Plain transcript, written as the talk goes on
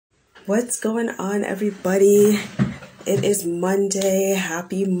What's going on, everybody? It is Monday.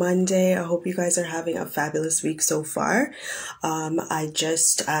 Happy Monday. I hope you guys are having a fabulous week so far. I'm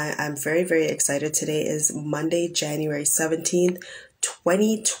very, very excited. Today is Monday, January 17th,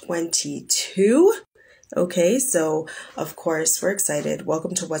 2022. Okay, so of course we're excited.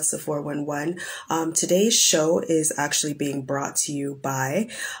 Welcome to What's the 411. Today's show is actually being brought to you by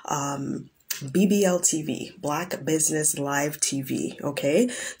BBL TV, Black Business Live TV, okay?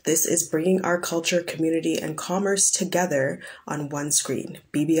 This is bringing our culture, community, and commerce together on one screen.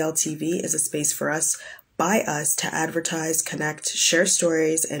 BBL TV is a space for us, by us, to advertise, connect, share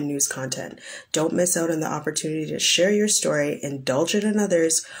stories, and news content. Don't miss out on the opportunity to share your story, indulge it in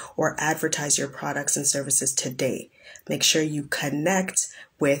others, or advertise your products and services today. Make sure you connect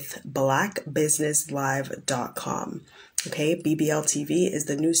with blackbusinesslive.com. Okay, BBL TV is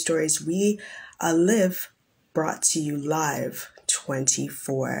the news stories we live, brought to you live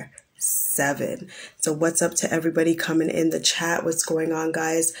 24/7. So what's up to everybody coming in the chat? What's going on,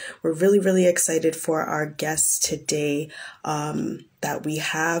 guys? We're really, really excited for our guests today that we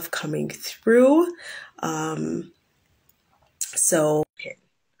have coming through. Okay. All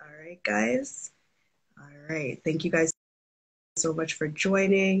right, guys. All right. Thank you guys so much for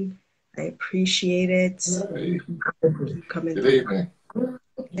joining. I appreciate it. Hey. Coming. Good evening.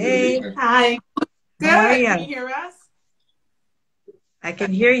 Hey. Good evening. Hi. Good. How are ya? Can you hear us? I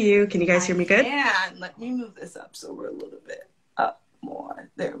can hear you. Can you guys hear me good? Yeah. Let me move this up so we're a little bit up more.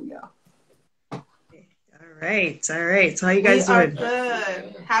 There we go. All right. All right. So how you guys doing?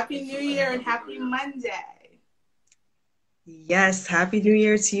 Good. Happy New Year and happy Monday. Yes, happy New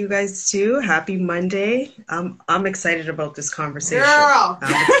Year to you guys too. Happy Monday. I'm excited about this conversation. Girl.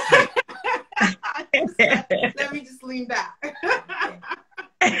 Let me just lean back.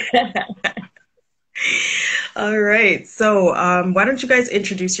 All right. So why don't you guys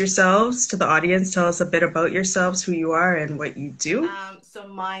introduce yourselves to the audience? Tell us a bit about yourselves, who you are and what you do. So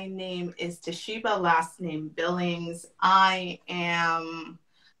my name is Toshiba, last name Billings. I am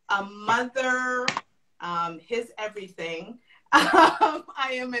a mother, his everything.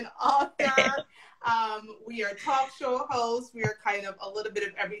 I am an author. We are talk show hosts. We are kind of a little bit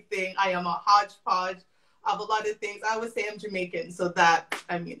of everything. I am a hodgepodge of a lot of things. I would say I'm Jamaican, so that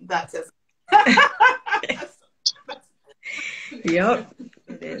says. Yep,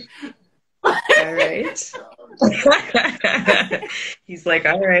 it is. All right. He's like,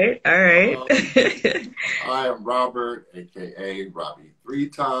 all right. I am Robert, aka Robbie 3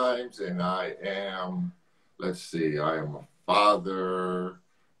 times, and I am, I am a father.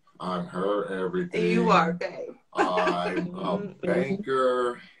 I'm her everything. You are, babe. I'm a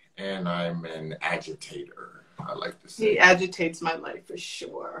banker, and I'm an agitator, I like to say. He agitates my life for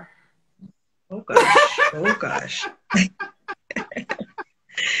sure. Oh gosh. Oh gosh.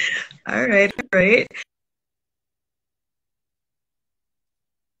 All right. All right.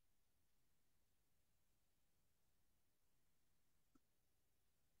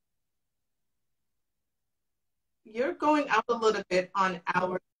 You're going out a little bit on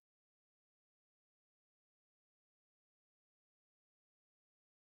our.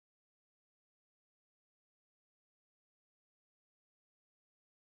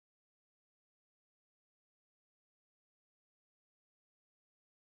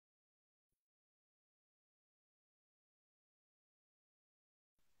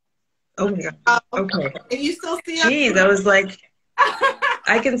 Oh my God. Okay. Can you still see us? Jeez, I was like,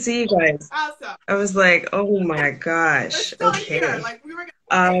 I can see you guys. Awesome. I was like, oh my gosh. We're still Okay. here. Like we were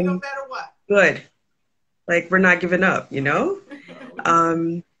gonna no matter what. Good. Like we're not giving up, you know?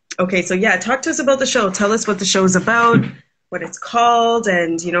 Okay, so yeah, talk to us about the show. Tell us what the show's about, what it's called,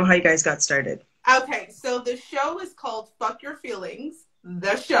 and you know how you guys got started. Okay, so the show is called Fuck Your Feelings,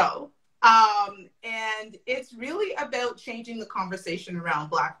 the show. And it's really about changing the conversation around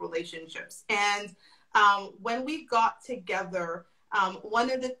Black relationships. And when we got together,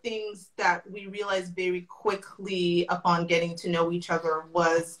 one of the things that we realized very quickly upon getting to know each other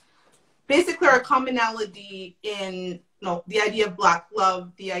was basically our commonality in the idea of Black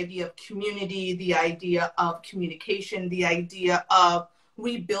love, the idea of community, the idea of communication, the idea of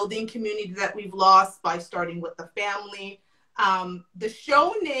rebuilding community that we've lost by starting with the family. The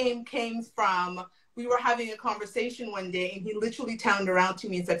show name came from, we were having a conversation one day and he literally turned around to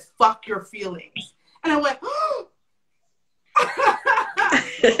me and said, "Fuck your feelings." And I went, oh.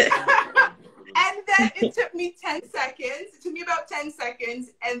 And then it took me 10 seconds. It took me about 10 seconds.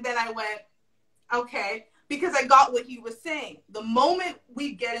 And then I went, okay, because I got what he was saying. The moment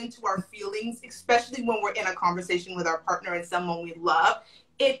we get into our feelings, especially when we're in a conversation with our partner and someone we love,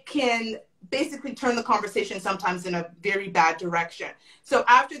 it can basically turn the conversation sometimes in a very bad direction. So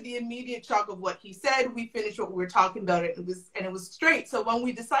after the immediate shock of what he said, we finished what we were talking about, and it was straight. So when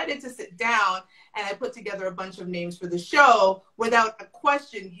we decided to sit down and I put together a bunch of names for the show, without a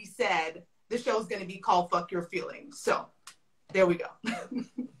question, he said, the show's going to be called Fuck Your Feelings. So there we go.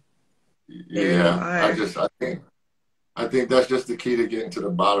 Yeah, I think that's just the key to getting to the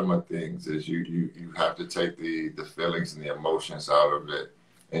bottom of things is you have to take the feelings and the emotions out of it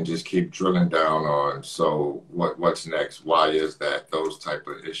and just keep drilling down on, so what's next? Why is that? Those type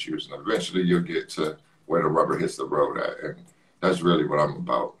of issues. And eventually you'll get to where the rubber hits the road at. And that's really what I'm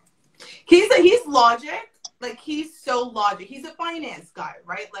about. He's logic. Like, he's so logic. He's a finance guy,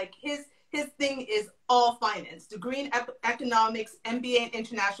 right? Like, his thing is all finance. Degree in economics, MBA in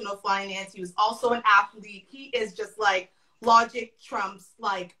international finance. He was also an athlete. He is just like, logic trumps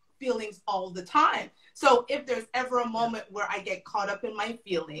like feelings all the time. So if there's ever a moment where I get caught up in my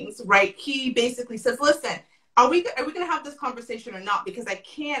feelings, right, he basically says, listen, are we going to have this conversation or not? Because I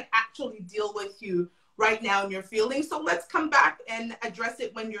can't actually deal with you right now in your feelings. So let's come back and address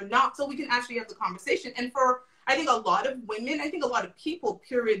it when you're not, so we can actually have the conversation. And for, I think, a lot of women, I think a lot of people,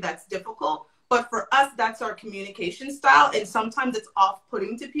 period, that's difficult. But for us, that's our communication style. And sometimes it's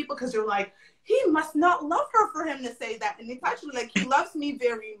off-putting to people because you're like, he must not love her for him to say that. And it's actually like, he loves me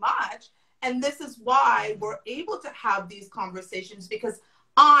very much. And this is why we're able to have these conversations, because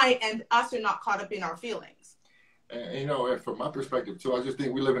I and us are not caught up in our feelings. And, you know, and from my perspective too, I just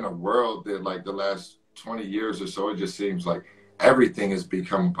think we live in a world that, like, the last 20 years or so, it just seems like everything has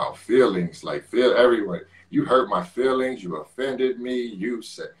become about feelings. Like, feel everyone. You hurt my feelings. You offended me. You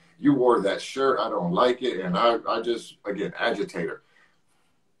said you wore that shirt. I don't like it. And I just, again, agitator.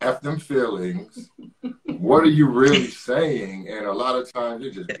 F them feelings. What are you really saying? And a lot of times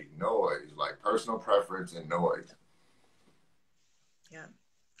it just be noise, like personal preference and noise. Yeah.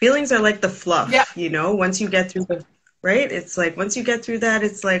 Feelings are like the fluff, yeah. You know, once you get through the, right? It's like, once you get through that,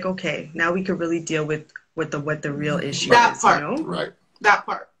 it's like, okay, now we can really deal with what the real issue that is, part. You know? Right. That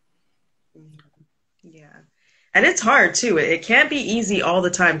part. Yeah. And it's hard too. It can't be easy all the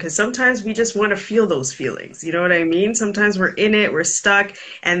time, because sometimes we just want to feel those feelings. You know what I mean? Sometimes we're in it, we're stuck,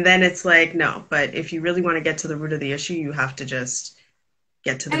 and then it's like, no. But if you really want to get to the root of the issue, you have to just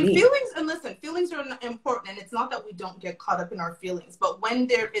get to the meat. And listen, feelings are important, and it's not that we don't get caught up in our feelings, but when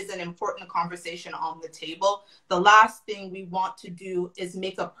there is an important conversation on the table, the last thing we want to do is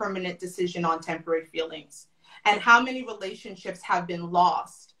make a permanent decision on temporary feelings. And how many relationships have been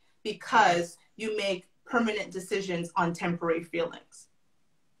lost because you make permanent decisions on temporary feelings?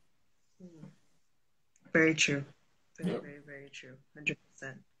 Very true. Very true. 100%.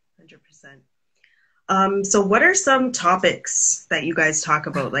 100%. So what are some topics that you guys talk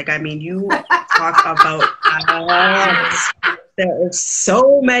about? Like, I mean, you talk about, there are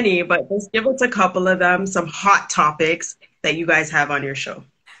so many, but just give us a couple of them, some hot topics that you guys have on your show.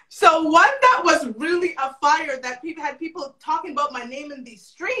 So one that was really a fire that people talking about my name in these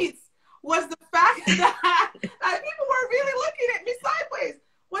streets was the fact that people were really looking at me sideways,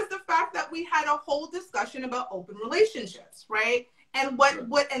 was the fact that we had a whole discussion about open relationships, right? And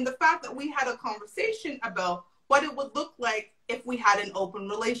and the fact that we had a conversation about what it would look like if we had an open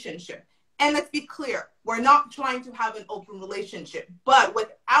relationship. And let's be clear, we're not trying to have an open relationship, but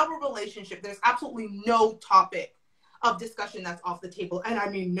with our relationship, there's absolutely no topic of discussion that's off the table. And I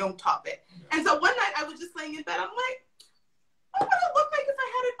mean, no topic. And so one night I was just laying in bed, I'm like, what would it look like if I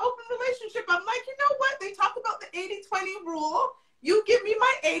had an open relationship? I'm like, you know what? They talk about the 80-20 rule. You give me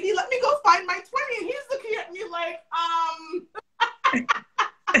my 80, let me go find my 20. And he's looking at me like,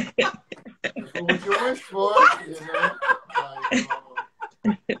 That's what you wish for, you know?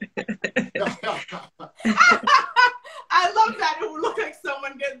 I love that. It would look like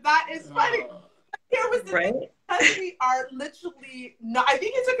someone good. That is funny. Here was the thing, because we are literally not, I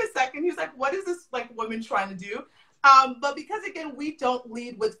think it took a second. He was like, what is this like woman trying to do? But because, again, we don't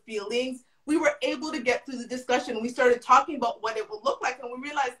lead with feelings, we were able to get through the discussion. We started talking about what it would look like, and we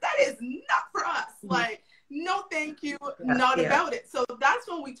realized that is not for us. Like, no, thank you, not about it. So that's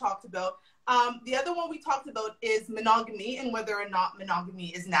what we talked about. The other one we talked about is monogamy and whether or not monogamy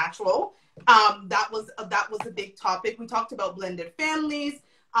is natural. That was a big topic. We talked about blended families.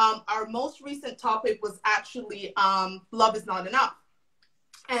 Our most recent topic was actually love is not enough.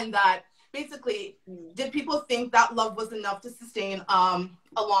 And that basically, did people think that love was enough to sustain a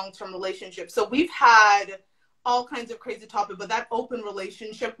long-term relationship? So we've had all kinds of crazy topics, but that open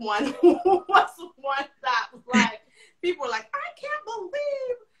relationship one was one that, like, people were like, I can't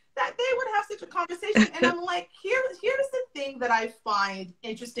believe that they would have such a conversation. And I'm like, here's the thing that I find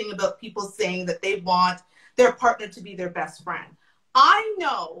interesting about people saying that they want their partner to be their best friend. I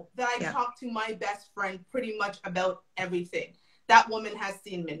know that I Yeah. talk to my best friend pretty much about everything. That woman has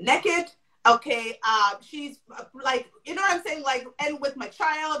seen me naked. Okay, she's like, you know what I'm saying? Like, and with my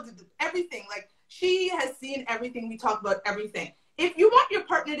child, everything. Like, she has seen everything. We talk about everything. If you want your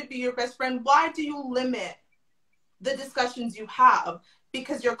partner to be your best friend, why do you limit the discussions you have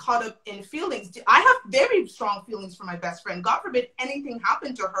because you're caught up in feelings? I have very strong feelings for my best friend. God forbid anything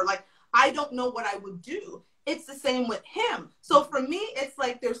happened to her. Like, I don't know what I would do. It's the same with him. So for me, it's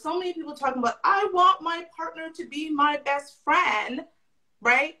like there's so many people talking about, I want my partner to be my best friend,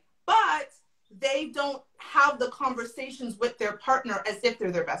 right? But they don't have the conversations with their partner as if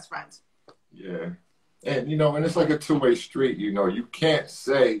they're their best friends. Yeah. And, you know, and it's like a two-way street. You know, you can't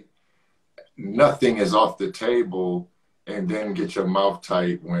say nothing is off the table and then get your mouth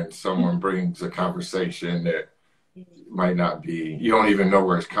tight when someone brings a conversation that might not be, you don't even know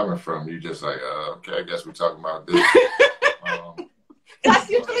where it's coming from. You just like, okay, I guess we're talking about this. That's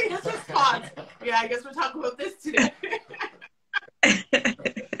usually his response. Yeah, I guess we're talking about this today.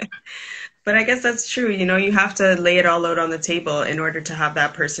 But I guess that's true. You know, you have to lay it all out on the table in order to have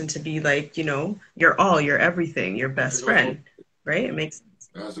that person to be like, you know, your all, your everything, your best friend, right? It makes sense.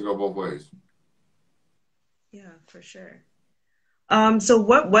 It has to go both ways. Yeah, for sure. So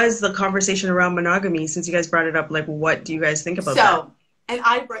what was the conversation around monogamy? Since you guys brought it up, like, what do you guys think about that? And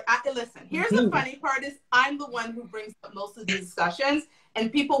listen, here's the funny part is I'm the one who brings up most of the discussions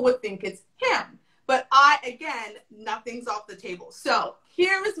and people would think it's him. But again, nothing's off the table. So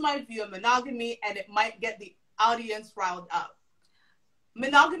here is my view of monogamy, and it might get the audience riled up.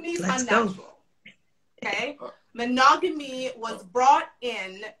 Monogamy is unnatural. Okay? Monogamy was brought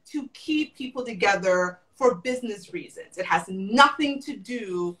in to keep people together for business reasons. It has nothing to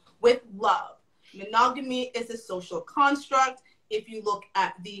do with love. Monogamy is a social construct. If you look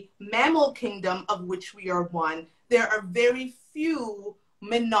at the mammal kingdom, of which we are one, there are very few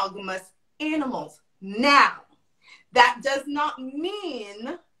monogamous animals. Now, that does not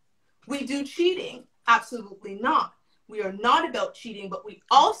mean we do cheating. Absolutely not. We are not about cheating, but we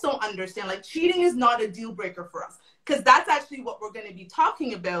also understand, like, cheating is not a deal breaker for us, because that's actually what we're going to be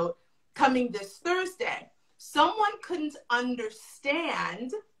talking about coming this Thursday. Someone couldn't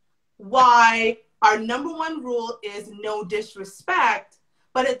understand why our number one rule is no disrespect,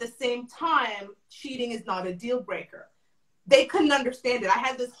 but at the same time, cheating is not a deal breaker. They couldn't understand it. I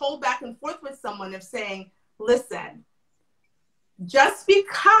had this whole back and forth with someone of saying, listen, just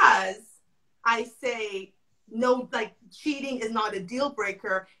because I say no, like, cheating is not a deal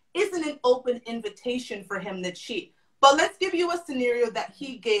breaker, isn't an open invitation for him to cheat. But let's give you a scenario that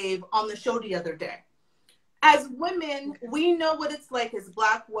he gave on the show the other day. As women, we know what it's like as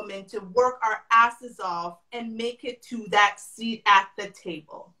Black women to work our asses off and make it to that seat at the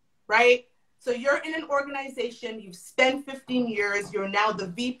table, right? So you're in an organization, you've spent 15 years, you're now the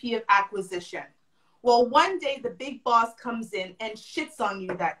VP of acquisition. Well, one day the big boss comes in and shits on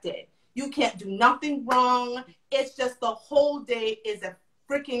you that day. You can't do nothing wrong. It's just the whole day is a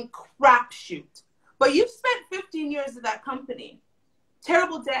freaking crapshoot. But you've spent 15 years at that company.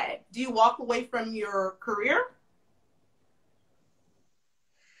 Terrible day. Do you walk away from your career?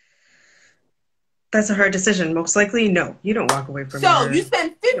 That's a hard decision. Most likely, no. You don't walk away from So you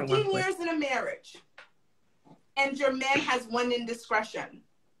spend 15 years in a marriage and your man has one indiscretion.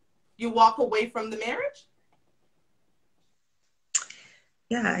 You walk away from the marriage?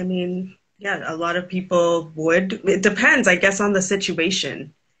 Yeah, I mean, yeah, a lot of people would. It depends, I guess, on the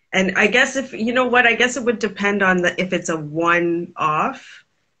situation. And I guess if, you know what, I guess it would depend on if it's a one-off,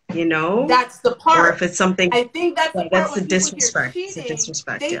 you know? That's the part. Or if it's something. I think that's the part that's when the people disrespect. hear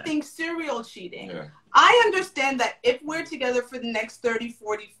cheating, they think serial cheating. Yeah. I understand that if we're together for the next 30,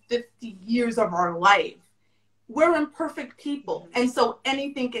 40, 50 years of our life, we're imperfect people. And so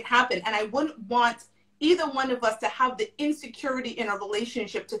anything can happen. And I wouldn't want either one of us to have the insecurity in a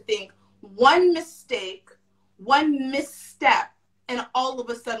relationship to think one mistake, one misstep, and all of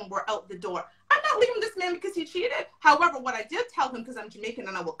a sudden we're out the door. I'm not leaving this man because he cheated. However, what I did tell him, because I'm Jamaican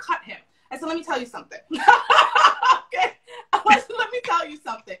and I will cut him, I said, let me tell you something. Okay? Let me tell you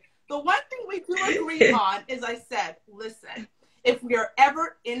something. The one thing we do agree on is I said, listen, if we are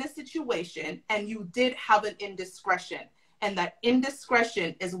ever in a situation and you did have an indiscretion, and that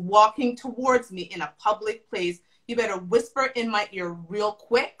indiscretion is walking towards me in a public place, you better whisper in my ear real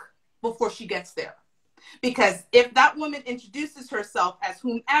quick before she gets there. Because if that woman introduces herself as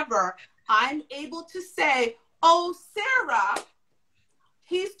whomever, I'm able to say, oh, Sarah,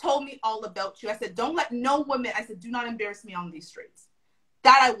 he's told me all about you. I said, don't let no woman, I said, do not embarrass me on these streets.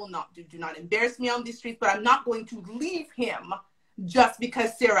 That I will not do. Do not embarrass me on these streets, but I'm not going to leave him just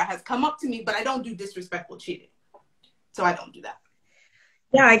because Sarah has come up to me, but I don't do disrespectful cheating. So I don't do that.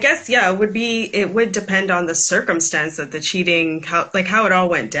 Yeah, I guess, yeah, it would depend on the circumstance of the cheating, how it all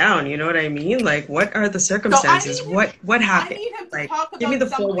went down, you know what I mean? Like, what are the So circumstances? What I happened? need him to Like, talk give me about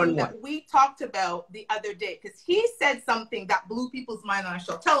the something 411. that we talked about the other day, because he said something that blew people's mind on our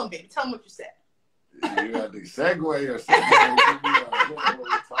show. Tell him, baby. Tell him what you said. You had to segue or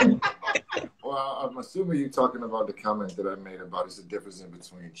segue. Well, I'm assuming you're talking about the comment that I made about it's the difference in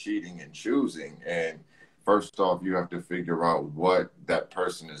between cheating and choosing. And first off, you have to figure out what that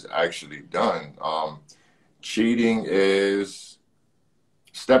person has actually done. Cheating is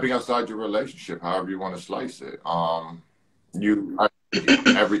stepping outside your relationship, however you want to slice it. You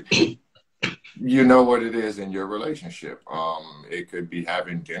every you know what it is in your relationship. It could be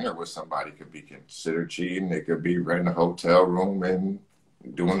having dinner with somebody, could be considered cheating. It could be renting a hotel room and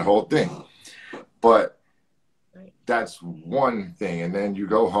doing the whole thing. But that's one thing. And then you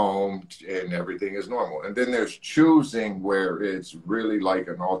go home and everything is normal. And then there's choosing, where it's really like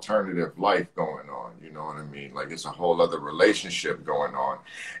an alternative life going on. You know what I mean? Like it's a whole other relationship going on.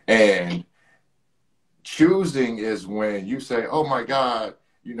 And choosing is when you say, oh my God,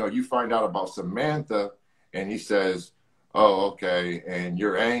 you know, you find out about Samantha and he says, oh, okay. And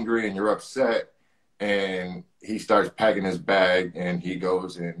you're angry and you're upset. And he starts packing his bag and he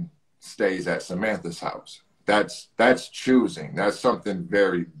goes and stays at Samantha's house. That's choosing. That's something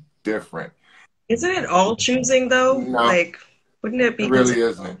very different. Isn't it all choosing though? No, Like, wouldn't it it be really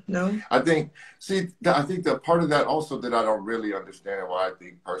isn't. no? I think, I think the part of that also that I don't really understand, why I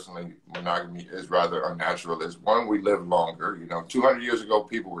think personally monogamy is rather unnatural, is one, we live longer. You know, 200 years ago,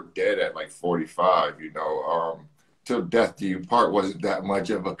 people were dead at like 45, you know, till death do you part wasn't that much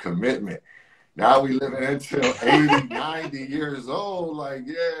of a commitment. Now we living until 80, 90 years old. Like,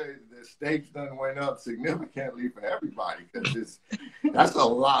 yeah, the stakes done went up significantly for everybody, because that's a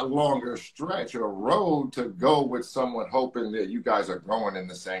lot longer stretch or road to go with someone, hoping that you guys are going in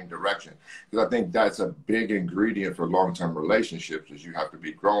the same direction. Because I think that's a big ingredient for long-term relationships, is you have to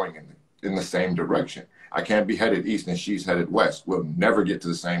be growing in the same direction. I can't be headed east and she's headed west. We'll never get to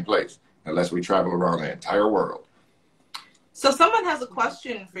the same place unless we travel around the entire world. So someone has a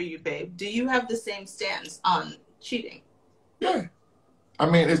question for you, babe. Do you have the same stance on cheating? Yeah. I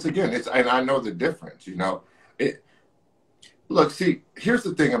mean, and I know the difference, you know. Look, see, here's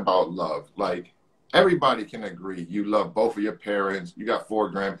the thing about love. Like, everybody can agree you love both of your parents. You got 4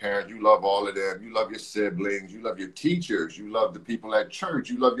 grandparents. You love all of them. You love your siblings. You love your teachers. You love the people at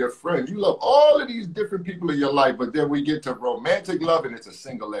church. You love your friends. You love all of these different people in your life. But then we get to romantic love and it's a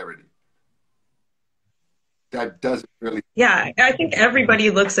singularity. That doesn't really. Yeah, I think everybody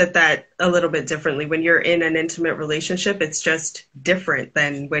looks at that a little bit differently. When you're in an intimate relationship, it's just different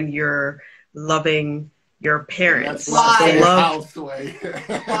than when you're loving your parents. Why? Why?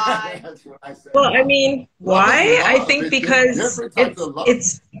 That's what I say. Well, I mean, why? I think because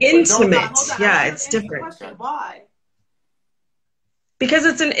it's intimate. Yeah, it's different. Because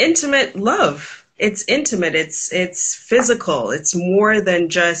it's an intimate love. It's intimate. It's physical. It's more than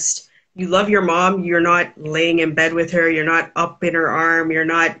just, you love your mom, you're not laying in bed with her, you're not up in her arm, you're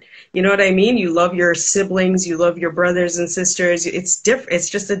not, you know what I mean? You love your siblings, you love your brothers and sisters. It's different. It's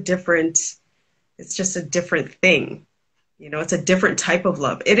just a different thing. You know, it's a different type of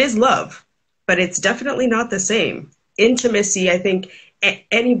love. It is love, but it's definitely not the same. Intimacy, I think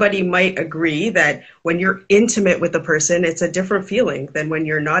anybody might agree that when you're intimate with a person, it's a different feeling than when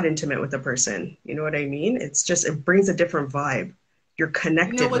you're not intimate with a person. You know what I mean? It's just, it brings a different vibe. You're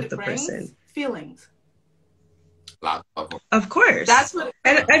connected with the person. Feelings. Of course. That's what.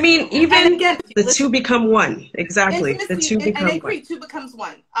 And I mean, even again, the two become one. Exactly. The two become one. And I agree, two becomes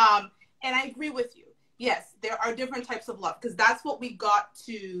one. And I agree with you. Yes, there are different types of love, because that's what we got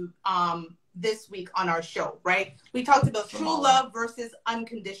to this week on our show, right? We talked about true love versus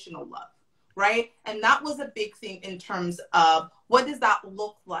unconditional love, right? And that was a big thing in terms of what does that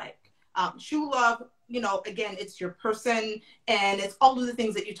look like? True love, you know, again, it's your person and it's all of the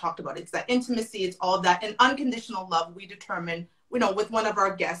things that you talked about. It's that intimacy, it's all of that. And unconditional love, we determined, you know, with one of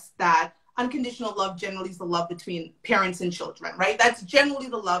our guests, that unconditional love generally is the love between parents and children, right? That's generally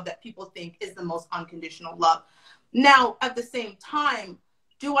the love that people think is the most unconditional love. Now, at the same time,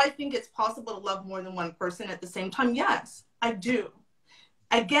 do I think it's possible to love more than one person at the same time? Yes, I do.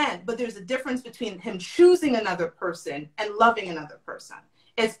 Again, but there's a difference between him choosing another person and loving another person.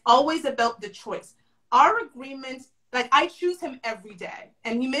 It's always about the choice. Our agreement, like, I choose him every day.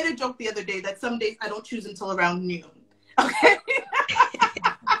 And he made a joke the other day that some days I don't choose until around noon. Okay?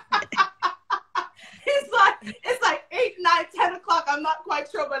 It's like 8, 9, 10 o'clock. I'm not quite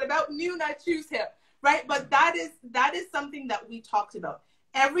sure, but about noon I choose him, right? But that is something that we talked about.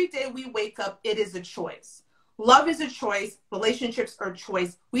 Every day we wake up, it is a choice. Love is a choice. Relationships are a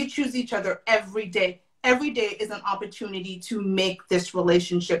choice. We choose each other every day. Every day is an opportunity to make this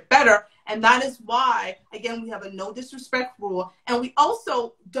relationship better. And that is why, again, we have a no disrespect rule. And we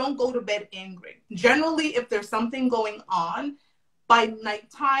also don't go to bed angry. Generally, if there's something going on, by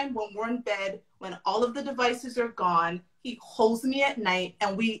nighttime, when we're in bed, when all of the devices are gone, he holds me at night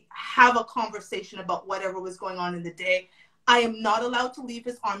and we have a conversation about whatever was going on in the day. I am not allowed to leave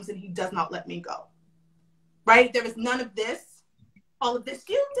his arms and he does not let me go. Right? There is none of this, all of this,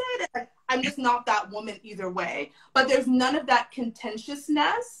 you did it. I'm just not that woman either way. But there's none of that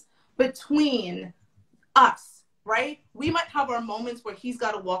contentiousness between us, right? We might have our moments where he's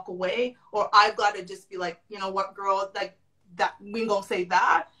got to walk away or I've got to just be like, you know what, girl, like that, we ain't gonna say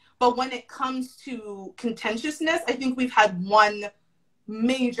that. But when it comes to contentiousness, I think we've had one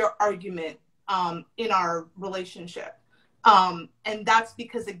major argument in our relationship. And that's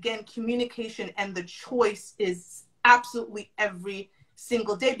because, again, communication and the choice is absolutely every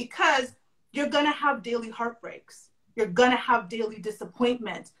single day, because you're going to have daily heartbreaks. You're going to have daily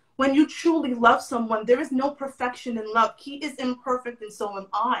disappointment. When you truly love someone, there is no perfection in love. He is imperfect and so am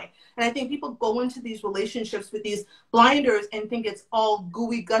I. And I think people go into these relationships with these blinders and think it's all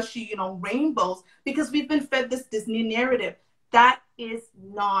gooey, gushy, you know, rainbows, because we've been fed this Disney narrative. That is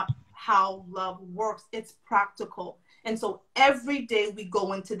not how love works. It's practical. And so every day we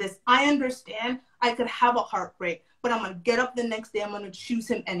go into this, I understand I could have a heartbreak, but I'm going to get up the next day. I'm going to choose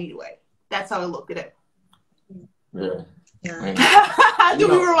him anyway. That's how I look at it. Yeah. Yeah. Do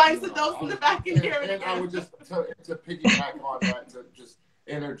we rewind to those in the back and hear it again? I would just, to piggyback on that, to just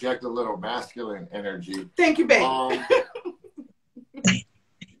interject a little masculine energy. Thank you, babe.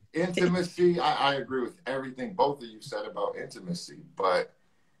 Intimacy, I agree with everything both of you said about intimacy, but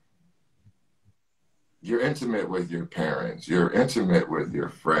you're intimate with your parents. You're intimate with your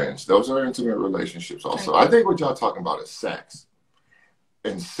friends. Those are intimate relationships also. I think what y'all talking about is sex.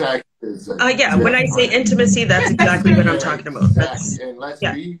 And sex is... yeah, when I say intimacy, that's exactly what I'm talking about. Exactly. And let's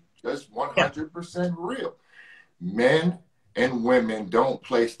be just 100% real. Men and women don't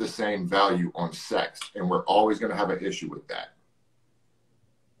place the same value on sex. And we're always going to have an issue with that.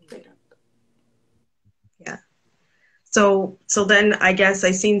 Yeah. So then I guess I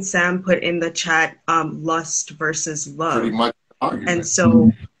seen Sam put in the chat lust versus love. Pretty much argument. And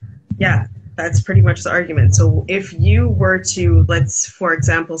so, yeah, that's pretty much the argument. So if you were to, let's, for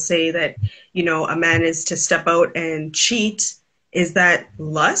example, say that, you know, a man is to step out and cheat, is that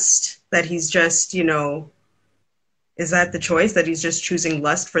lust? That he's just, you know, is that the choice? That he's just choosing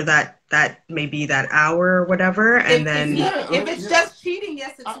lust for that maybe that hour or whatever? And if it's just cheating,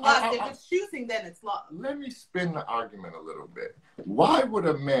 yes, it's lust. If it's choosing, then it's love. Let me spin the argument a little bit. Why would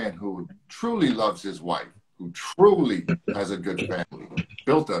a man who truly loves his wife, who truly has a good family,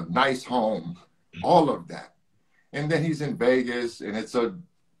 built a nice home, all of that, and then he's in Vegas and it's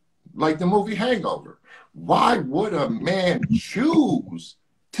like the movie Hangover, why would a man choose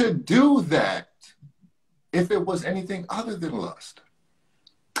to do that if it was anything other than lust?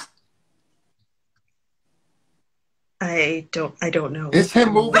 I don't know. It's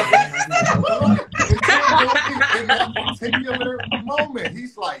him moving. It's him moving in that particular moment.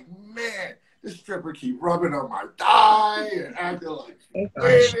 He's like, man, this stripper keep rubbing on my thigh and acting like,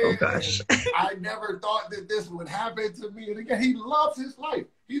 oh gosh. I never thought that this would happen to me. And again, he loves his life.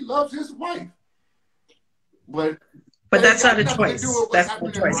 He loves his wife. But that's not a choice. That's not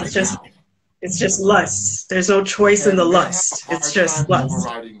a choice. It's just lust. There's no choice in the lust. It's just lust.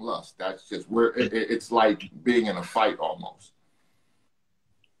 Overriding lust. That's just where it's like being in a fight almost.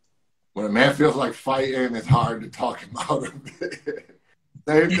 When a man feels like fighting, it's hard to talk him out of it.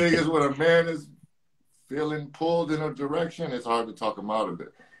 Same thing as when a man is feeling pulled in a direction, it's hard to talk him out of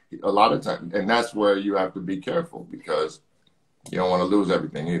it. A lot of times, and that's where you have to be careful because you don't want to lose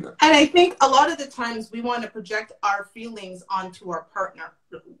everything either. And I think a lot of the times we want to project our feelings onto our partner.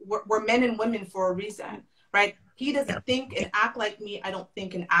 We're men and women for a reason, right? He doesn't think and act like me. I don't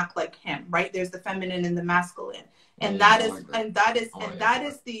think and act like him, right? There's the feminine and the masculine. And that is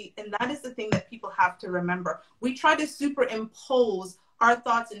the thing that people have to remember. We try to superimpose our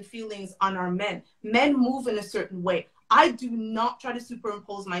thoughts and feelings on our men. Men move in a certain way. I do not try to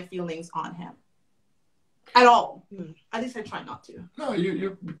superimpose my feelings on him. At all. At least I try not to. No,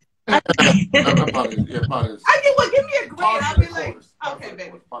 you. I mean, well, give me a grade. I'll be like, okay,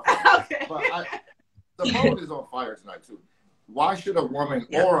 baby. Okay. But the mode is on fire tonight too. Why should a woman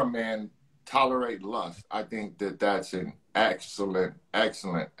or a man tolerate lust? I think that's an excellent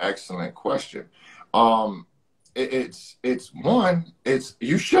question. It's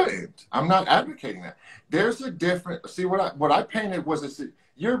you shouldn't. I'm not advocating that. There's a different. See what I painted was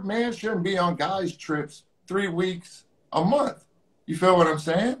your man shouldn't be on guys trips 3 weeks a month. You feel what I'm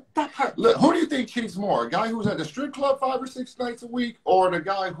saying? That part. Look, who do you think cheats more? A guy who's at the strip club 5 or 6 nights a week, or the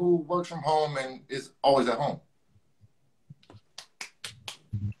guy who works from home and is always at home?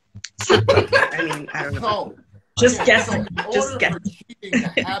 I mean, I don't know. So, just guessing. In order for cheating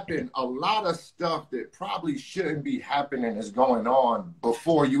to happen, a lot of stuff that probably shouldn't be happening is going on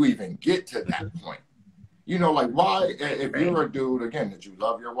before you even get to that point. You know, like why, if you're a dude, again, that you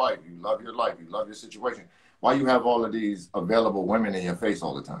love your wife, you love your life, you love your situation, why you have all of these available women in your face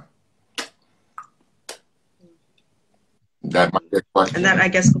all the time? That might be a question. And that, I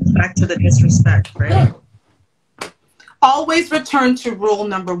guess, goes back to the disrespect, right? Yeah. Always return to rule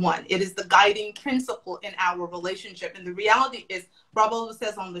number 1. It is the guiding principle in our relationship. And the reality is, Rob always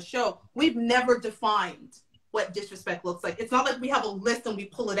says on the show, we've never defined what disrespect looks like. It's not like we have a list and we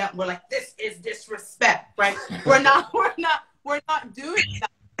pull it out and we're like, this is disrespect, right? We're not doing that.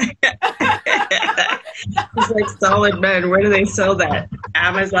 It's like Solid Men. Where do they sell that?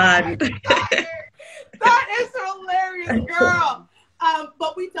 Amazon. That is hilarious, girl.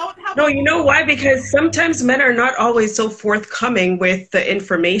 But we don't have. No, you know why? Because sometimes men are not always so forthcoming with the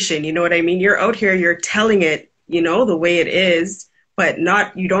information. You know what I mean? You're out here, you're telling it, you know, the way it is, but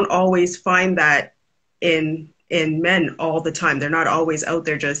you don't always find that in men all the time. They're not always out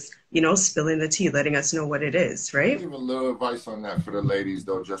there just, you know, spilling the tea, letting us know what it is, right? I'll give a little advice on that for the ladies,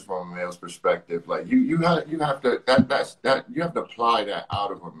 though, just from a male's perspective. Like you have to apply that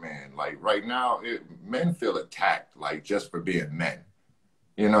out of a man. Like right now, men feel attacked, like just for being men.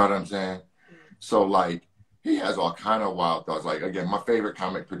 You know what I'm saying? So like he has all kind of wild thoughts. Like again, my favorite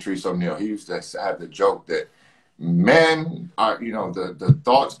comic, Patrice O'Neal, he used to have the joke that men are, you know, the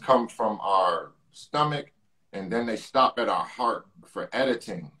thoughts come from our stomach and then they stop at our heart for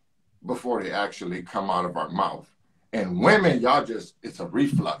editing before they actually come out of our mouth. And women, y'all just, it's a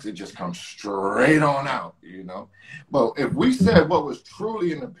reflux. It just comes straight on out, you know? But if we said what was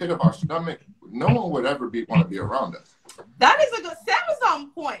truly in the pit of our stomach, no one would ever want to be around us. That is a good, Sam is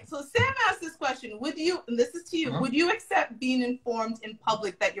on point. So Sam asked this question, would you, and this is to you, would you accept being informed in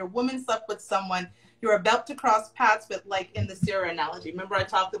public that your woman slept with someone you're about to cross paths with, like in the Sarah analogy? Remember I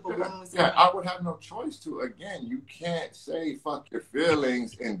talked about women was I would have no choice to. Again, you can't say fuck your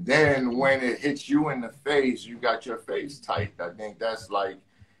feelings and then when it hits you in the face, you got your face tight. I think that's like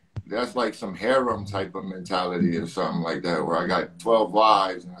some harem type of mentality or something like that, where I got 12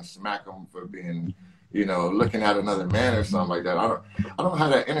 wives and I smack them for being, you know, looking at another man or something like that. I don't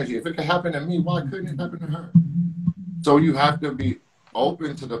have that energy. If it could happen to me, why couldn't it happen to her? So you have to be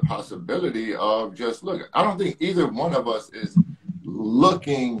open to the possibility of just look. I don't think either one of us is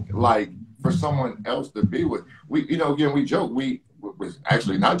looking like for someone else to be with. We, you know, again, we joke. We was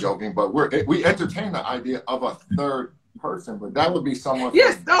actually not joking, but we entertain the idea of a third person, but that would be someone.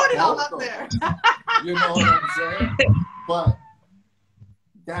 Yes, throw it all up there. You know what I'm saying? But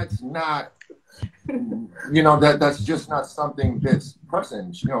that's not. You know, that's just not something that's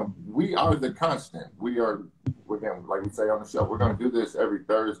present. You know, we are the constant. We're again, like we say on the show, we're going to do this every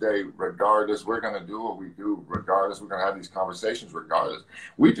Thursday regardless. We're going to do what we do regardless. We're going to have these conversations regardless.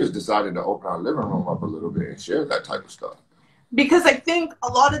 We just decided to open our living room up a little bit and share that type of stuff. Because I think a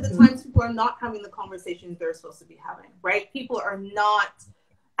lot of the times people are not having the conversations they're supposed to be having, right? People are not.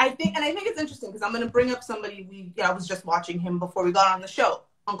 I think it's interesting because I'm going to bring up somebody I was just watching him before we got on the show.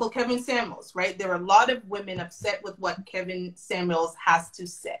 Uncle Kevin Samuels, right? There are a lot of women upset with what Kevin Samuels has to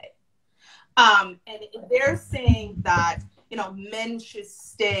say. And they're saying that, you know, men should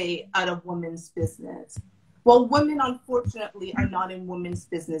stay out of women's business. Well, women, unfortunately, are not in women's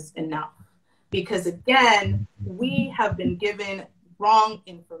business enough. Because, again, we have been given wrong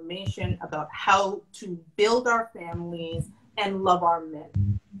information about how to build our families and love our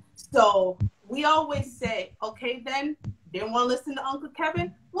men. So we always say, okay, then, didn't want to listen to Uncle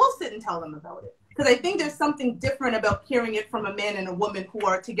Kevin? We'll sit and tell them about it. Because I think there's something different about hearing it from a man and a woman who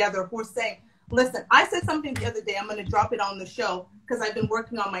are together, who are saying, listen, I said something the other day, I'm going to drop it on the show because I've been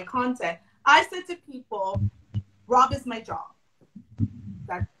working on my content. I said to people, Rob is my job.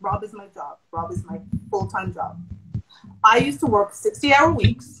 Rob is my job. Rob is my full-time job. I used to work 60-hour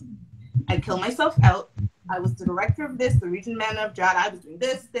weeks. I'd kill myself out. I was the director of this, the region manager of JAD. I was doing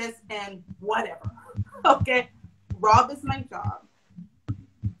this, and whatever. Okay? Rob is my job.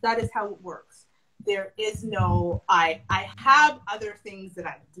 That is how it works. There is no, I have other things that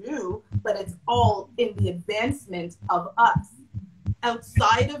I do, but it's all in the advancement of us.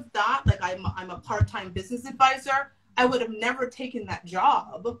 Outside of that, like I'm a part-time business advisor, I would have never taken that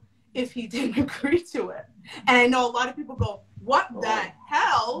job if he didn't agree to it. And I know a lot of people go, what the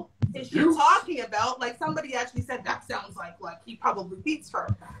hell? is she talking about? Like somebody actually said that sounds like he probably beats her.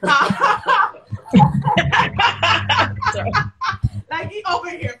 Like he over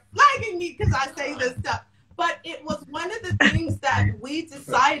here flagging me because I say this stuff. But it was one of the things that we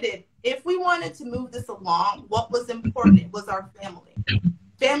decided if we wanted to move this along, what was important was our family.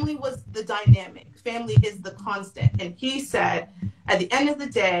 Family was the dynamic. Family is the constant. And he said, at the end of the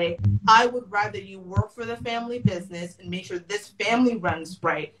day, I would rather you work for the family business and make sure this family runs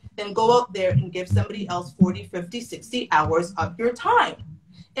right than go out there and give somebody else 40, 50, 60 hours of your time.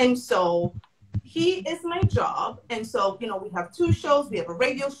 And so he is my job. And so, we have 2 shows. We have a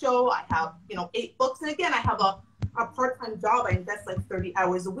radio show. I have, 8 books. And again, I have a part-time job. I invest like 30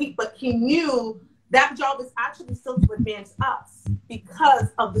 hours a week. But he knew that job is actually still to advance us because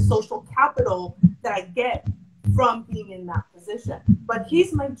of the social capital that I get from being in that position. But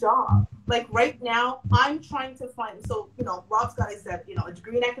he's my job. Like right now, I'm trying to find, so, Rob's got, I said, a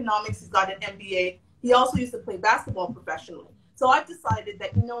degree in economics. He's got an MBA. He also used to play basketball professionally. So I've decided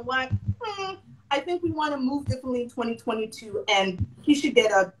that, you know what, I think we want to move differently in 2022 and he should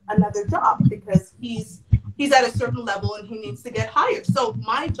get another job because he's at a certain level and he needs to get hired. So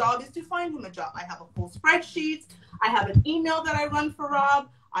my job is to find him a job. I have a full spreadsheet. I have an email that I run for Rob.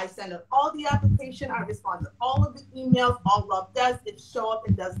 I send out all the application. I respond to all of the emails. All Rob does is show up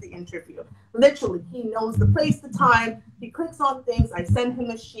and does the interview. Literally, he knows the place, the time. He clicks on things. I send him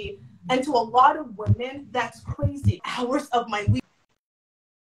a sheet. And to a lot of women, that's crazy. Hours of my week.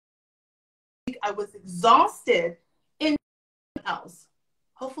 I was exhausted in else.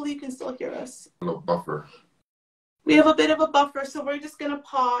 Hopefully you can still hear us. A little buffer. We have a bit of a buffer, so we're just going to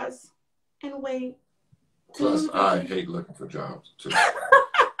pause and wait. Plus, I hate looking for jobs, too. So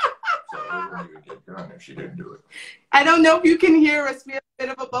it wouldn't even get done if she didn't do it. I don't know if you can hear us. We have a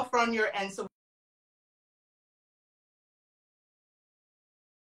bit of a buffer on your end, so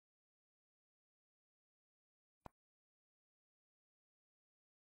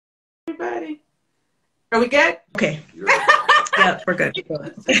everybody. Are we good? Okay. Yeah, we're good.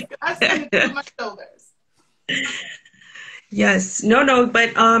 I send it to my shoulders. Yes. No,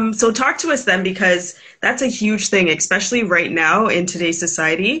 but so talk to us then, because that's a huge thing, especially right now in today's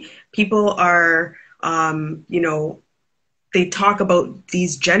society. People are, they talk about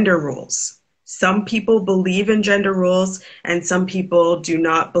these gender roles. Some people believe in gender roles and some people do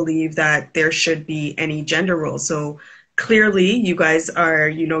not believe that there should be any gender roles. So clearly you guys are,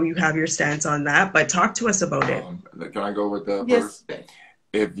 you have your stance on that, but talk to us about it. Can I go with that Yes. first?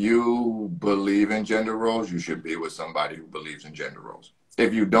 If you believe in gender roles, you should be with somebody who believes in gender roles.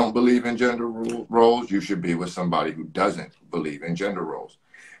 If you don't believe in gender roles, you should be with somebody who doesn't believe in gender roles.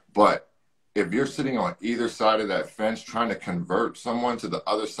 But if you're sitting on either side of that fence, trying to convert someone to the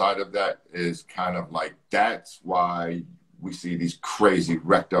other side of that is kind of like, that's why we see these crazy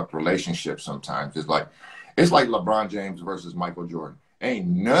wrecked up relationships sometimes. It's like LeBron James versus Michael Jordan. Ain't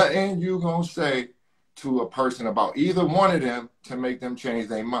nothing you gonna say to a person about either one of them to make them change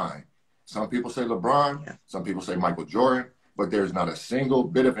their mind. Some people say LeBron, some people say Michael Jordan, but there's not a single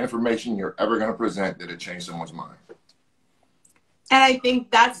bit of information you're ever going to present that'll change someone's mind. And I think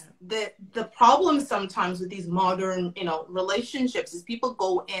that's the problem sometimes with these modern, relationships is people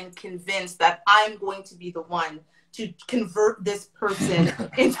go in convinced that I'm going to be the one to convert this person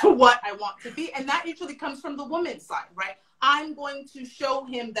into what I want to be. And that usually comes from the woman's side, right? I'm going to show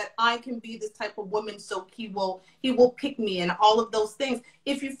him that I can be this type of woman, so he will pick me and all of those things.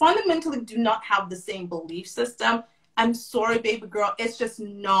 If you fundamentally do not have the same belief system, I'm sorry, baby girl, it's just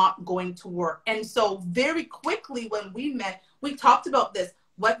not going to work. And so very quickly when we met, we talked about this.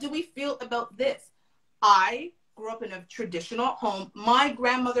 What do we feel about this? I grew up in a traditional home. My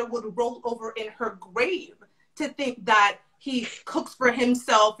grandmother would roll over in her grave to think that he cooks for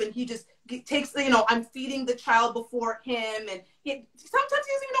himself and he just takes, I'm feeding the child before him. And sometimes he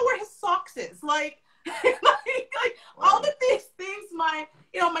doesn't even know where his socks is. Like all of these things, my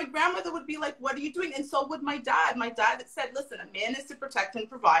grandmother would be like, what are you doing? And so would my dad. My dad said, listen, a man is to protect and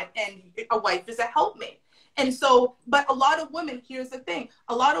provide and a wife is a helpmate. And so, but a lot of women, here's the thing,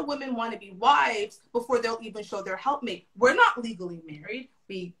 a lot of women want to be wives before they'll even show their helpmate. We're not legally married.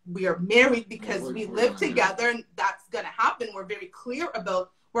 We are married because we live together and that's going to happen. We're very clear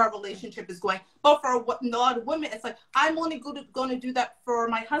about where our relationship is going. But for a lot of women, it's like, I'm only going to do that for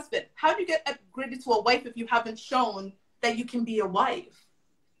my husband. How do you get upgraded to a wife if you haven't shown that you can be a wife?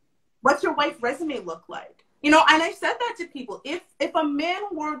 What's your wife resume look like? And I said that to people. If a man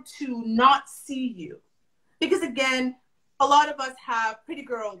were to not see you, because again, a lot of us have pretty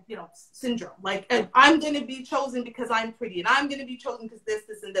girl, syndrome. Like, I'm going to be chosen because I'm pretty, and I'm going to be chosen because this,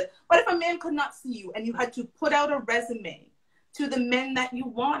 and this. But if a man could not see you and you had to put out a resume to the men that you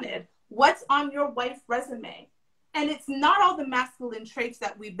wanted? What's on your wife's resume? And it's not all the masculine traits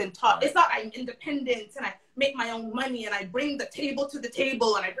that we've been taught. It's not I'm independent and I make my own money and I bring the table to the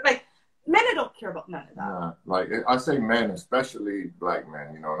table and I like men don't care about none of that. Like I say men, especially black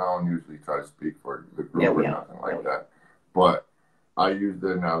men, you know, and I don't usually try to speak for the group or nothing like that. But I use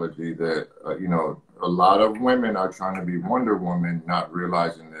the analogy that, you know, a lot of women are trying to be Wonder Woman, not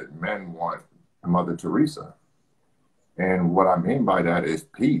realizing that men want Mother Teresa. And what I mean by that is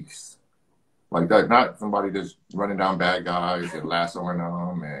peace. Like that, not somebody just running down bad guys and lassoing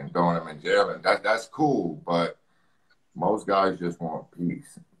them and throwing them in jail. And that's cool, but most guys just want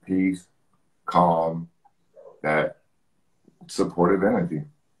peace. Peace, calm, that supportive energy.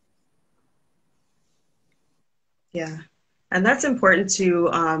 Yeah. And that's important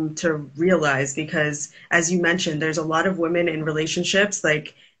to realize, because as you mentioned, there's a lot of women in relationships,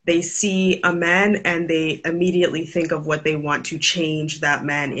 like they see a man and they immediately think of what they want to change that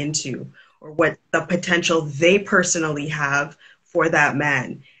man into, or what the potential they personally have for that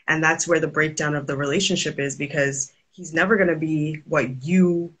man. And that's where the breakdown of the relationship is, because he's never going to be what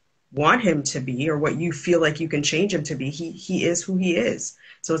you want him to be or what you feel like you can change him to be. He is who he is.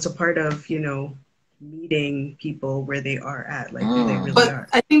 So it's a part of, you know, meeting people where they are at, like who they really are.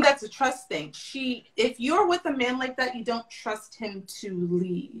 I think that's a trust thing. If you're with a man like that, you don't trust him to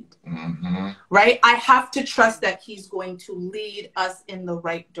lead, right? I have to trust that he's going to lead us in the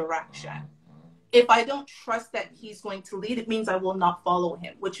right direction. If I don't trust that he's going to lead, it means I will not follow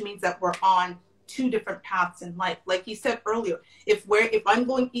him, which means that we're on two different paths in life. Like he said earlier, if I'm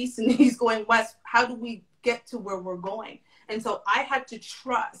going east and he's going west, how do we get to where we're going? And so I had to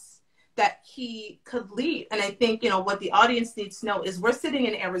trust that he could lead. And I think, you know, what the audience needs to know is we're sitting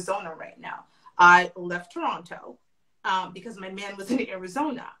in Arizona right now. I left Toronto because my man was in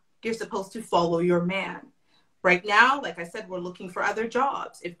Arizona. You're supposed to follow your man. Right now, like I said, we're looking for other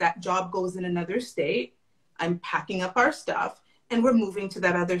jobs. If that job goes in another state, I'm packing up our stuff and we're moving to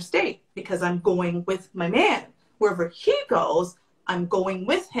that other state because I'm going with my man. Wherever he goes, I'm going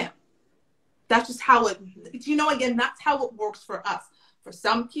with him. That's just how you know, again, that's how it works for us. For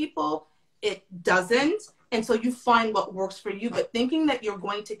some people, it doesn't. And so you find what works for you. But thinking that you're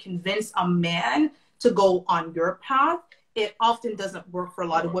going to convince a man to go on your path, it often doesn't work for a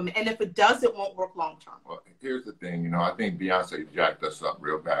lot of women. And if it does, it won't work long term. Well, here's the thing. You know, I think Beyonce jacked us up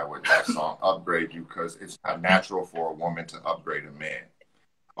real bad with that song, Upgrade You, because it's not natural for a woman to upgrade a man.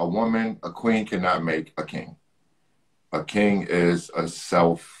 A queen cannot make a king. A king is a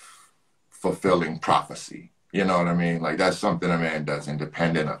self-fulfilling prophecy. You know what I mean? Like, that's something a man does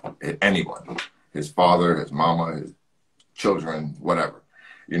independent of anyone. His father, his mama, his children, whatever.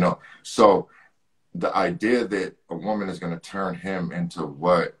 You know? So the idea that a woman is going to turn him into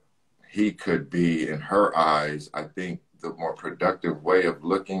what he could be in her eyes, I think the more productive way of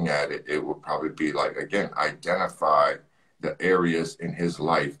looking at it, it would probably be like, again, identify the areas in his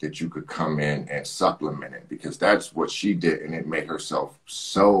life that you could come in and supplement it, because that's what she did. And it made herself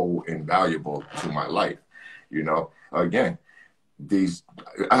so invaluable to my life. You know, again,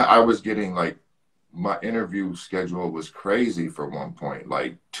 I was getting like, my interview schedule was crazy for one point,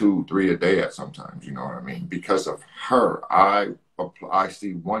 like 2, 3 a day at sometimes, you know what I mean? Because of her, I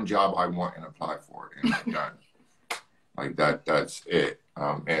see one job I want and apply for it, and I'm done. Like that's it.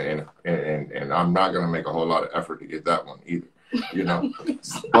 And I'm not going to make a whole lot of effort to get that one either, you know?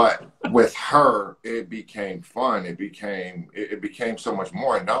 But with her, it became fun. It became so much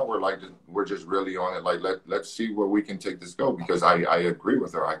more. And now we're just really on it. Like, let's see where we can take this go, because I agree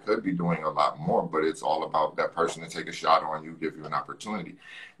with her. I could be doing a lot more, but it's all about that person to take a shot on you, give you an opportunity.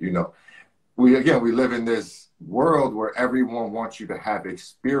 You know, we live in this world where everyone wants you to have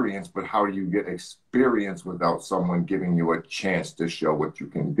experience, but how do you get experience without someone giving you a chance to show what you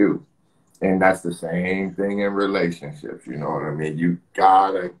can do? And that's the same thing in relationships, you know what I mean? You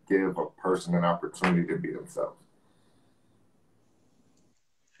gotta give a person an opportunity to be themselves.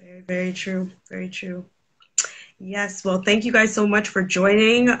 Very, very true. Very true. Yes, well, thank you guys so much for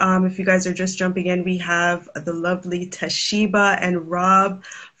joining. If you guys are just jumping in, we have the lovely Toshiba and Rob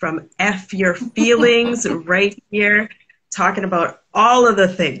from F Your Feelings right here, talking about all of the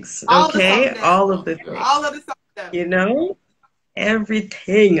things, okay? All of the things. All of the stuff. You know,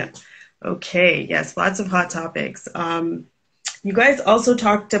 everything. Okay, yes, lots of hot topics. You guys also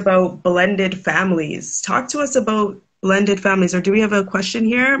talked about blended families. Talk to us about blended families, or do we have a question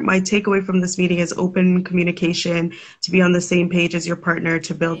here? My takeaway from this meeting is open communication, to be on the same page as your partner,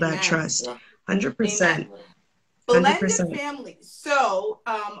 to build that trust. 100%. Blended families. So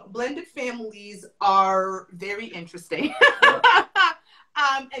blended families are very interesting.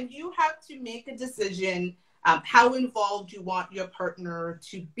 And you have to make a decision how involved you want your partner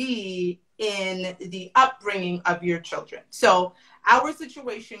to be in the upbringing of your children. So our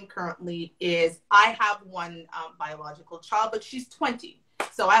situation currently is I have one biological child, but she's 20.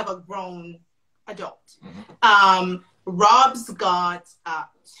 So I have a grown adult. Rob's got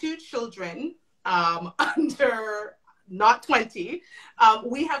 2 children under not 20.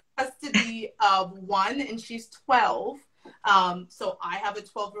 We have custody of one, and she's 12. So I have a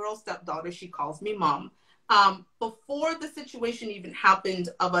 12-year-old stepdaughter. She calls me mom. Before the situation even happened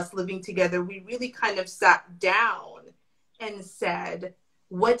of us living together, we really kind of sat down and said,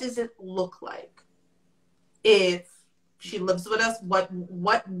 what does it look like if she lives with us? What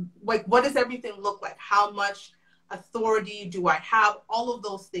does everything look like? How much authority do I have? All of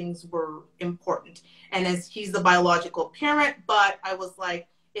those things were important. And as he's the biological parent, but I was like,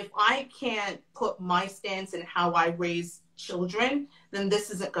 if I can't put my stance in how I raise children, then this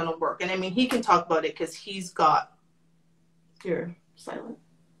isn't going to work. And I mean, he can talk about it because he's got. You're silent.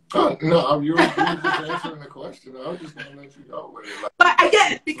 Oh, no, you were just answering the question. I was just going to let you go with it. Like, but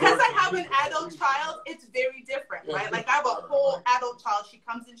again, because I have an adult child, it's very different, right? Like I have a whole adult child. She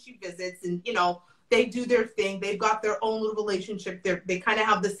comes and she visits, and you know, they do their thing. They've got their own little relationship. They kind of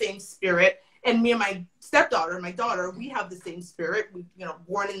have the same spirit. And me and my stepdaughter, my daughter, we have the same spirit. We, you know,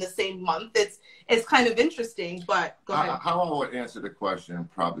 born in the same month. It's kind of interesting, but go ahead. How I would answer the question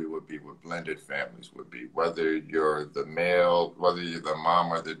probably would be what blended families would be. Whether you're the male, whether you're the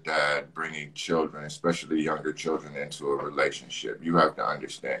mom or the dad bringing children, especially younger children, into a relationship, you have to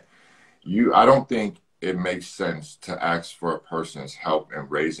understand. I don't think it makes sense to ask for a person's help in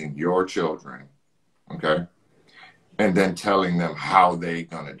raising your children, okay, and then telling them how they're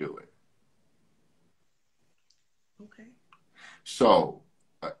going to do it. So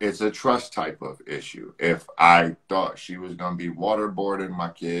it's a trust type of issue. If I thought she was going to be waterboarding my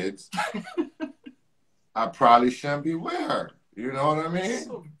kids, I probably shouldn't be with her. You know what I mean?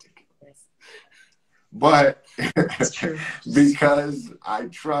 So ridiculous. But it's true. Because I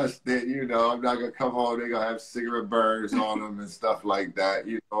trust that, you know, I'm not going to come home, they're going to have cigarette burns on them and stuff like that.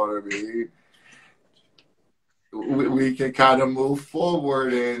 You know what I mean? We can kind of move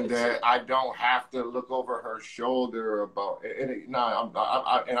forward in that I don't have to look over her shoulder about it. No,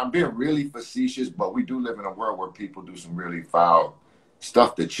 I'm being really facetious, but we do live in a world where people do some really foul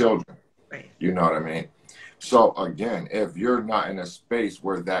stuff to children. Right. You know what I mean? So again, if you're not in a space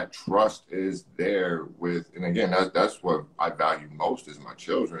where that trust is there with, and again, that's what I value most is my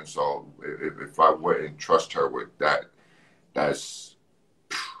children. So if I wouldn't trust her with that,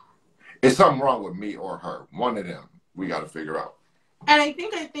 it's something wrong with me or her. One of them we got to figure out. And I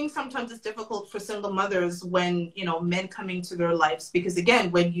think sometimes it's difficult for single mothers when, you know, men come into their lives, because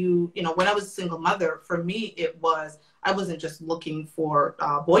again, when I was a single mother, for me, I wasn't just looking for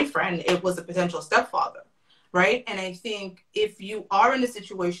a boyfriend, it was a potential stepfather, right? And I think if you are in a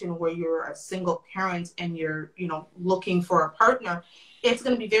situation where you're a single parent and you're, you know, looking for a partner, it's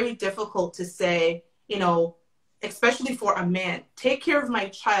going to be very difficult to say, you know, especially for a man, take care of my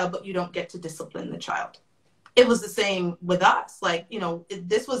child, but you don't get to discipline the child. It was the same with us. Like, you know,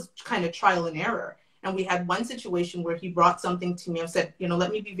 this was kind of trial and error. And we had one situation where he brought something to me and said, you know, let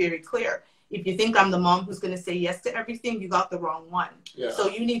me be very clear. If you think I'm the mom who's going to say yes to everything, you got the wrong one. Yeah. So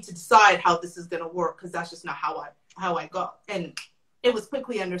you need to decide how this is going to work, because that's just not how I go. And it was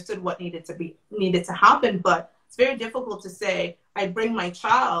quickly understood what needed to happen. But it's very difficult to say, I bring my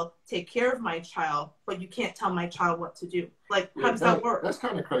child, take care of my child, but you can't tell my child what to do. Like, how does that work? That's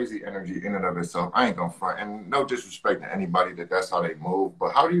kind of crazy energy in and of itself. I ain't gonna front, and no disrespect to anybody that's how they move,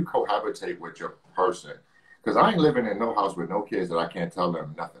 but how do you cohabitate with your person? Because I ain't living in no house with no kids that I can't tell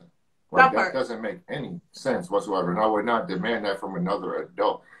them nothing. Like, that doesn't make any sense whatsoever, and I would not demand that from another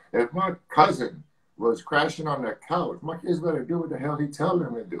adult. If my cousin was crashing on the couch, my kids better do what the hell he tell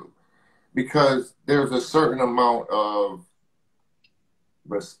them to do. Because there's a certain amount of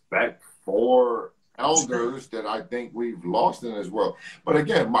respect for elders that I think we've lost in this world. But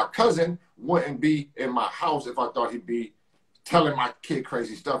again, my cousin wouldn't be in my house if I thought he'd be telling my kid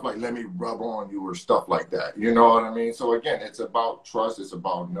crazy stuff like, let me rub on you or stuff like that. You know what I mean? So again, it's about trust. It's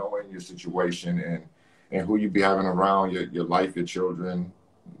about knowing your situation and who you be having around, your life, your children,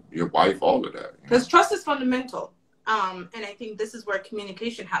 your wife, all of that. Because trust is fundamental. And I think this is where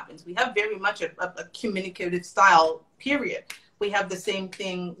communication happens. We have very much a communicative style, period. We have the same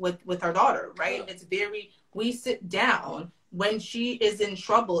thing with our daughter, right? Yeah. It's we sit down when she is in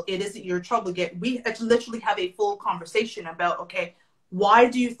trouble. It isn't your trouble yet. We literally have a full conversation about, okay, why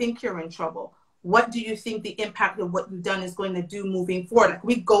do you think you're in trouble? What do you think the impact of what you've done is going to do moving forward? Like,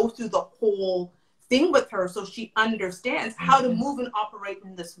 we go through the whole thing with her so she understands how to move and operate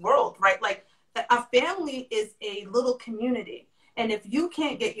in this world, right? Like, a family is a little community. And if you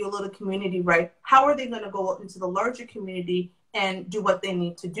can't get your little community right, how are they going to go out into the larger community and do what they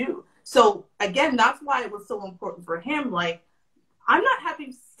need to do? So again, that's why it was so important for him. Like, I'm not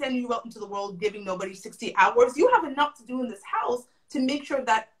happy sending you out into the world, giving nobody 60 hours. You have enough to do in this house to make sure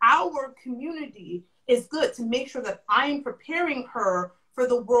that our community is good, to make sure that I'm preparing her for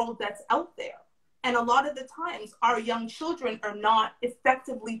the world that's out there. And a lot of the times our young children are not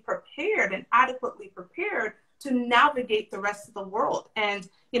effectively prepared and adequately prepared to navigate the rest of the world. And,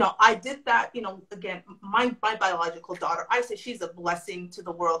 you know, I did that, you know, again, my biological daughter, I say she's a blessing to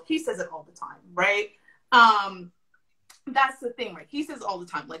the world. He says it all the time, right? That's the thing, right? He says all the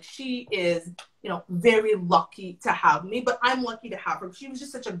time, like, she is, you know, very lucky to have me, but I'm lucky to have her. She was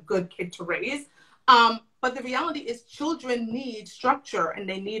just such a good kid to raise. But the reality is children need structure and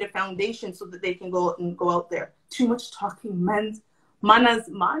they need a foundation so that they can go out there. Too much talking, man. Manas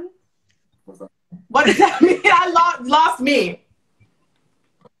man? What does that mean? I lost me.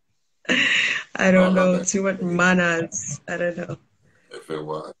 I don't know. Too much manas. I don't know. If it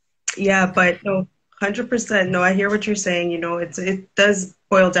was. Yeah, but no, 100%. No, I hear what you're saying. You know, it does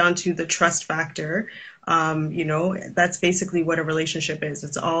boil down to the trust factor. You know, that's basically what a relationship is.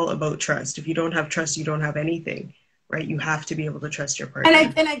 It's all about trust. If you don't have trust, you don't have anything, right? You have to be able to trust your partner.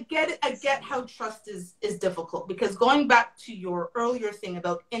 And I get it. I get how trust is difficult, because going back to your earlier thing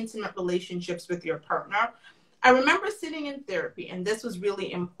about intimate relationships with your partner, I remember sitting in therapy, and this was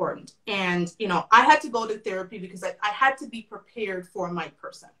really important. And, you know, I had to go to therapy because I had to be prepared for my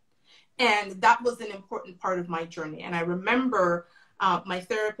person. And that was an important part of my journey. And I remember my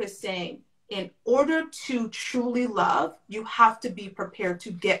therapist saying, in order to truly love, you have to be prepared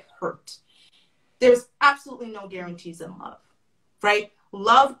to get hurt. There's absolutely no guarantees in love, right?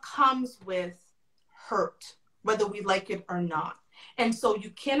 Love comes with hurt, whether we like it or not. And so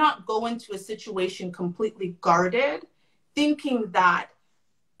you cannot go into a situation completely guarded, thinking that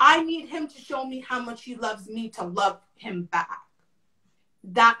I need him to show me how much he loves me to love him back.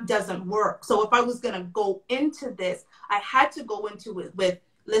 That doesn't work. So if I was going to go into this, I had to go into it with,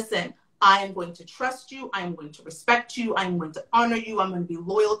 listen, I am going to trust you. I am going to respect you. I'm going to honor you. I'm going to be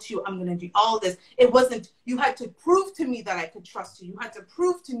loyal to you. I'm going to do all of this. It wasn't, you had to prove to me that I could trust you. You had to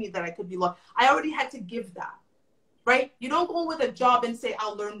prove to me that I could be loyal. I already had to give that, right? You don't go with a job and say,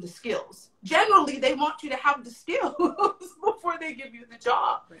 I'll learn the skills. Generally, they want you to have the skills before they give you the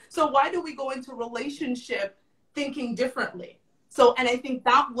job. So why do we go into a relationship thinking differently? So, and I think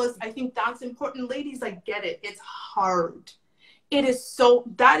that's important. Ladies, I get it. It's hard. It is so,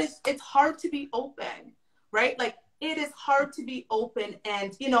 it's hard to be open, right? Like, it is hard to be open.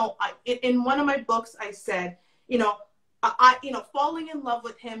 And, you know, in one of my books, I said, you know, falling in love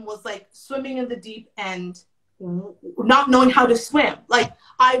with him was like swimming in the deep and not knowing how to swim. Like,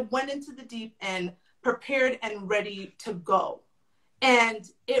 I went into the deep and prepared and ready to go. And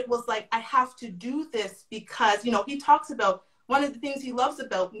it was like, I have to do this because, you know, he talks about, one of the things he loves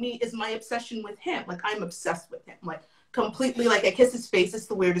about me is my obsession with him. Like, I'm obsessed with him. Like, completely, like, I kiss his face. It's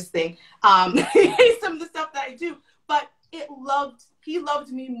the weirdest thing. Some of the stuff that I do, but he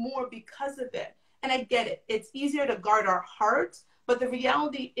loved me more because of it. And I get it. It's easier to guard our hearts, but the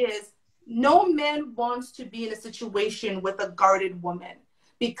reality is no man wants to be in a situation with a guarded woman,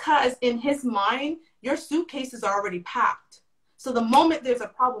 because in his mind, your suitcases are already packed. So the moment there's a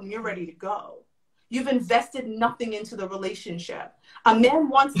problem, you're ready to go. You've invested nothing into the relationship. A man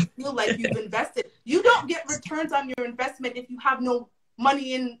wants to feel like you've invested. You don't get returns on your investment if you have no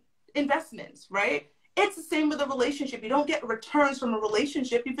money in investments, right? It's the same with a relationship. You don't get returns from a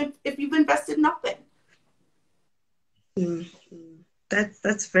relationship if you've invested nothing.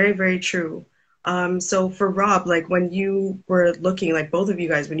 That's very, very true. So for Rob, like, when you were looking, like, both of you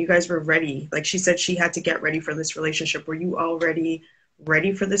guys, when you guys were ready, like she said, she had to get ready for this relationship. Were you already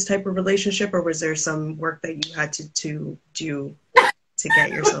ready for this type of relationship, or was there some work that you had to do to get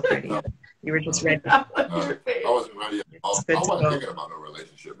yourself ready? You were just ready. I wasn't ready at all. I wasn't thinking about no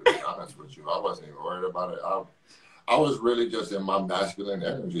relationship, to be honest with you. I wasn't even worried about it. I was really just in my masculine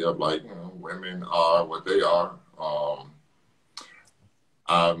energy of, like, you know, women are what they are.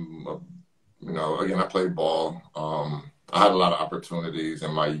 You know, again, I played ball. I had a lot of opportunities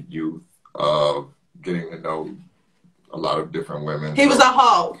in my youth of getting to know a lot of different women. He was a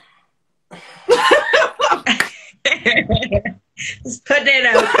hoe. Just putting it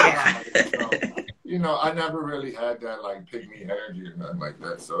out there. You know, I never really had that, like, pick me energy or nothing like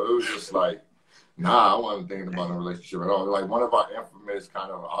that. So it was just like, nah, I wasn't thinking about a relationship at all. Like, one of our infamous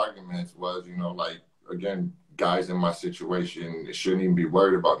kind of arguments was, you know, like, again, guys in my situation shouldn't even be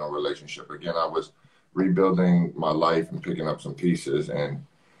worried about no relationship. Again, I was rebuilding my life and picking up some pieces, and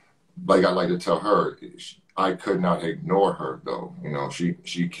like I like to tell her, I could not ignore her though. You know,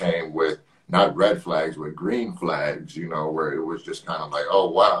 she came with not red flags, but green flags. You know, where it was just kind of like, oh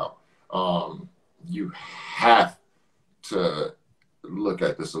wow, you have to look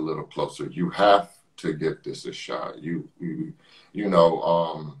at this a little closer. You have to give this a shot. You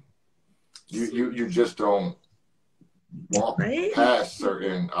know, you just don't walk past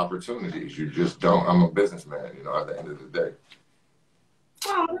certain opportunities. You just don't. I'm a businessman, you know, at the end of the day.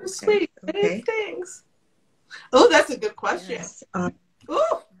 Oh, that's sweet. Okay. Thanks. Oh, that's a good question. Yes.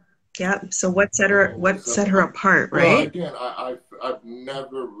 Yeah. So what set her apart, right? Well, again, I've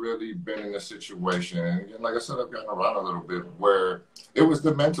never really been in a situation, and again, like I said, I've gotten around a little bit where it was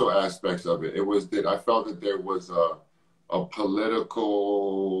the mental aspects of it. It was that I felt that there was a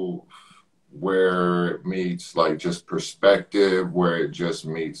political where it meets like just perspective, where it just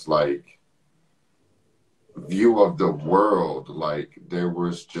meets like view of the world. Like there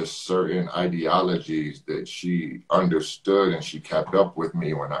was just certain ideologies that she understood and she kept up with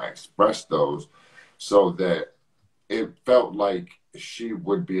me when I expressed those, so that it felt like she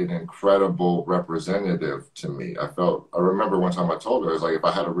would be an incredible representative to me. I remember one time I told her, it was like, if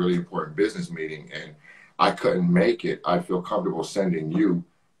I had a really important business meeting and I couldn't make it, I feel comfortable sending you,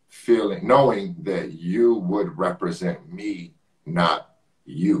 knowing that you would represent me, not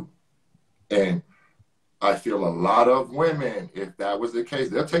you. And I feel a lot of women, if that was the case,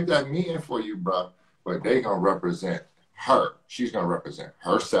 they'll take that meeting for you, bro, but they gonna represent her. She's gonna represent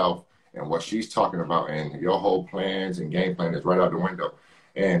herself and what she's talking about, and your whole plans and game plan is right out the window.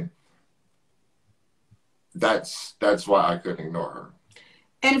 And that's why I couldn't ignore her.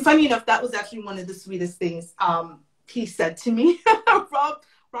 And funny enough, that was actually one of the sweetest things he said to me.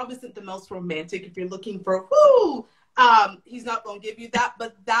 Rob isn't the most romantic. If you're looking for he's not gonna give you that.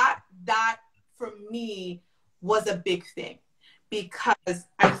 But that for me was a big thing, because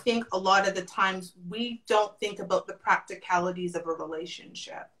I think a lot of the times we don't think about the practicalities of a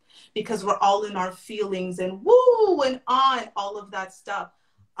relationship, because we're all in our feelings and woo and on all of that stuff.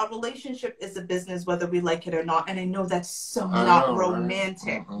 A relationship is a business, whether we like it or not. And I know that's so not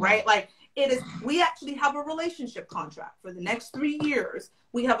romantic, right? Like it is. We actually have a relationship contract for the next 3 years.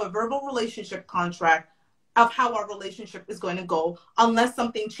 We have a verbal relationship contract of how our relationship is going to go, unless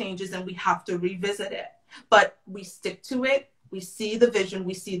something changes and we have to revisit it. But we stick to it. We see the vision.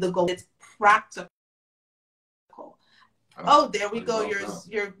 We see the goal. It's practical. Oh, there we go.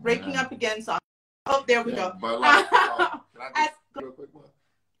 You're breaking up again. So, there we go. But like,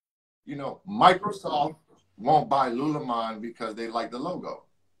 you know, Microsoft won't buy Lululemon because they like the logo.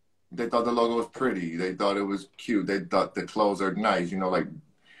 They thought the logo was pretty. They thought it was cute. They thought the clothes are nice. You know, like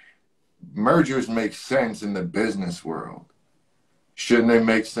mergers make sense in the business world. Shouldn't they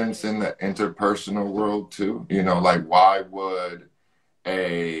make sense in the interpersonal world too? You know, like why would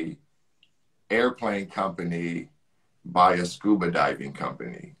a airplane company buy a scuba diving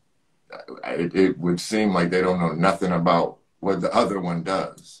company? It would seem like they don't know nothing about what the other one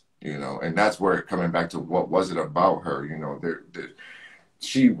does, you know, and that's where it coming back to what was it about her, you know,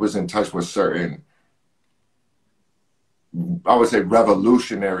 she was in touch with certain, I would say,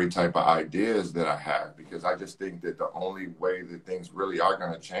 revolutionary type of ideas that I have, because I just think that the only way that things really are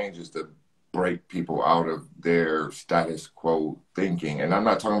going to change is to break people out of their status quo thinking. And I'm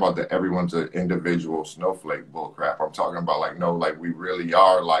not talking about that everyone's an individual snowflake bullcrap. I'm talking about like, no, like we really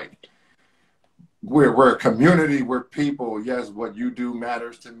are like, we're a community, we're people. Yes, what you do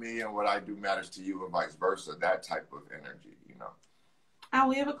matters to me and what I do matters to you and vice versa. That type of energy, you know. Oh,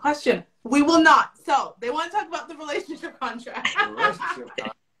 we have a question. We will not. So they want to talk about the relationship contract.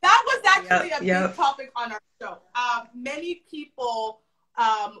 That was actually a big topic on our show. Many people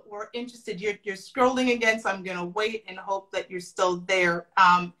were interested. You're scrolling again, so I'm going to wait and hope that you're still there.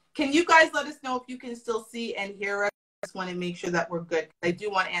 Can you guys let us know if you can still see and hear us? I just want to make sure that we're good. I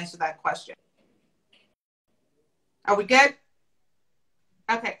do want to answer that question. Are we good?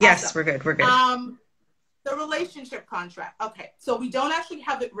 Okay. Yes, awesome. We're good. We're good. The relationship contract. Okay. So we don't actually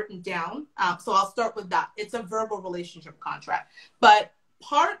have it written down. So I'll start with that. It's a verbal relationship contract. But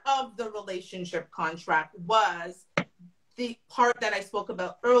part of the relationship contract was the part that I spoke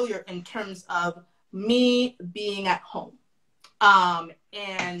about earlier in terms of me being at home.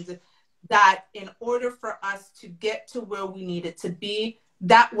 And that in order for us to get to where we needed to be,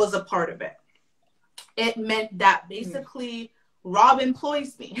 that was a part of it. It meant that basically Rob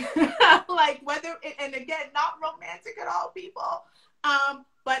employs me. Like whether, and again, not romantic at all, people.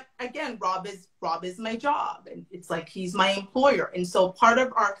 But again, Rob is my job, and it's like he's my employer. And so part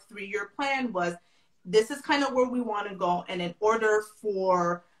of our 3-year plan was, this is kind of where we want to go. And in order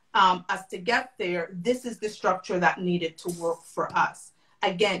for us to get there, this is the structure that needed to work for us.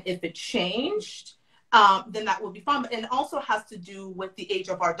 Again, if it changed, then that would be fine. And it also has to do with the age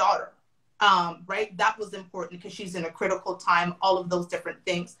of our daughter, right? That was important because she's in a critical time, all of those different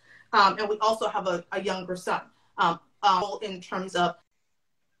things. And we also have a younger son, in terms of,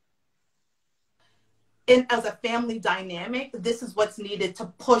 as a family dynamic, this is what's needed to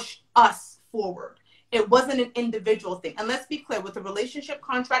push us forward. It wasn't an individual thing. And let's be clear, with a relationship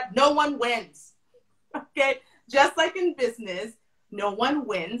contract, no one wins. Okay? Just like in business, no one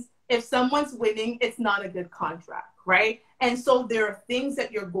wins. If someone's winning, it's not a good contract, right? And so there are things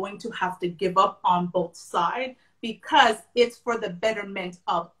that you're going to have to give up on both sides because it's for the betterment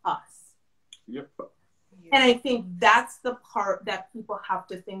of us. Yep. And I think that's the part that people have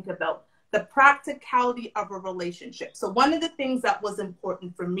to think about, the practicality of a relationship. So one of the things that was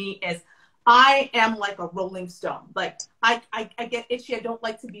important for me is I am like a rolling stone. Like I get itchy. I don't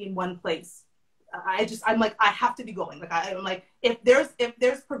like to be in one place. I'm like, I have to be going. Like I'm like, if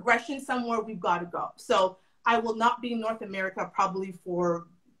there's progression somewhere, we've got to go. So I will not be in North America probably for,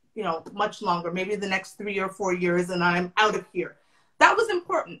 much longer, maybe the next 3 or 4 years, and I'm out of here. That was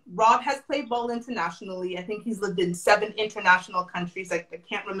important. Rob has played ball internationally. I think he's lived in 7 international countries. I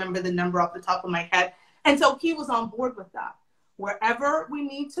can't remember the number off the top of my head. And so he was on board with that. Wherever we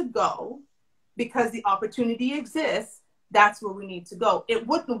need to go, because the opportunity exists, that's where we need to go. It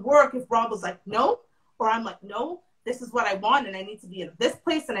wouldn't work if Rob was like, no, or I'm like, no, this is what I want, and I need to be in this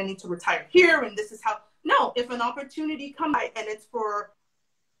place, and I need to retire here, and this is how. No, if an opportunity comes by and it's for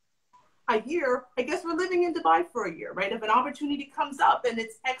a year, I guess we're living in Dubai for a year, right? If an opportunity comes up and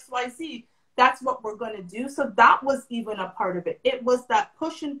it's XYZ, that's what we're going to do. So that was even a part of it. It was that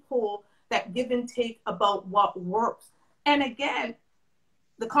push and pull, that give and take about what works. And again,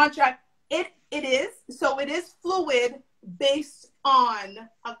 the contract, it is fluid based on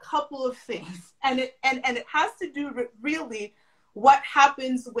a couple of things. And it has to do with really what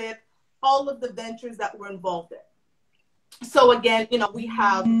happens with all of the ventures that we're involved in. So again, we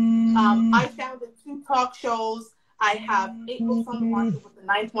have, I founded 2 talk shows. I have 8 books on the market with the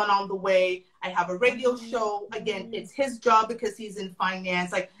 9th one on the way. I have a radio show. Again, it's his job because he's in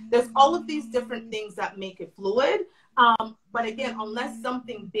finance. Like there's all of these different things that make it fluid. But again, unless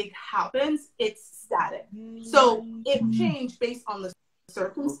something big happens, it's static. So it changed based on the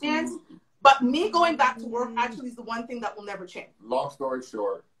circumstance. But me going back to work actually is the one thing that will never change. Long story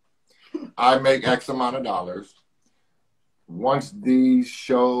short, I make X amount of dollars. Once these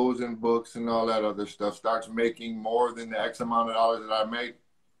shows and books and all that other stuff starts making more than the X amount of dollars that I make,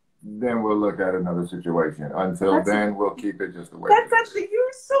 then we'll look at another situation. Until then, we'll keep it just the way it is. That's actually,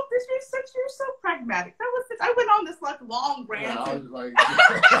 you're so pragmatic. That was I went on this like long rant. Yeah, I was like,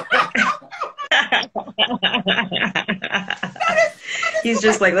 He's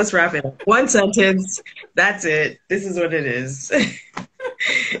just like, let's wrap it up. One sentence. That's it. This is what it is.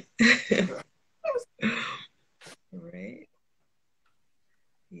 Right.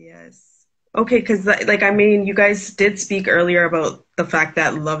 Yes. Okay, because you guys did speak earlier about the fact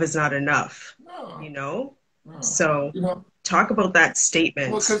that love is not enough. No. So talk about that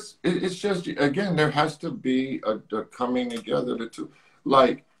statement. Well, because it's just, again, there has to be a coming together. The two,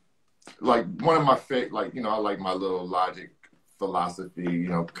 like one of my favorite, I like my little logic philosophy,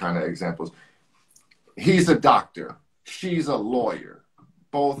 kind of examples. He's a doctor. She's a lawyer.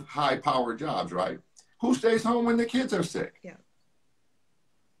 Both high-powered jobs, right? Who stays home when the kids are sick? Yeah.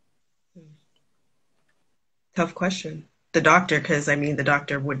 Tough question. The doctor, because the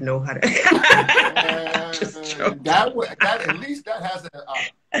doctor would know how to. At least that has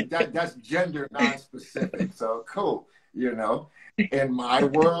that's gender non-specific. So cool, In my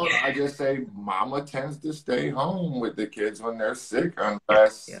world, I just say mama tends to stay home with the kids when they're sick,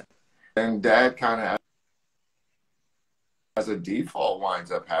 unless and dad kind of as a default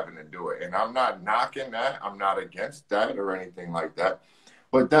winds up having to do it. And I'm not knocking that. I'm not against that or anything like that.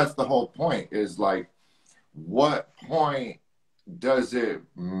 But that's the whole point, is like, what point does it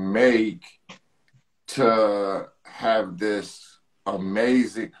make to have this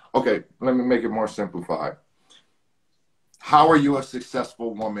amazing... Okay, let me make it more simplified. How are you a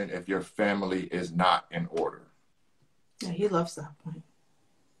successful woman if your family is not in order? Yeah, he loves that point.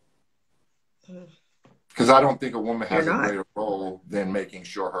 Because I don't think a woman has a greater role than making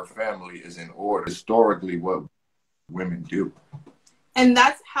sure her family is in order. Historically, what women do. And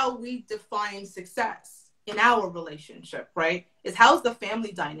that's how we define success in our relationship, right? Is how's the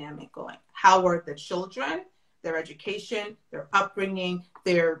family dynamic going? How are the children, their education, their upbringing,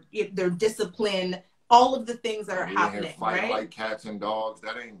 their discipline, all of the things that are happening, fight right? Like cats and dogs,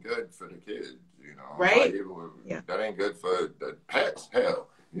 that ain't good for the kids, Right? That ain't good for the pets, hell.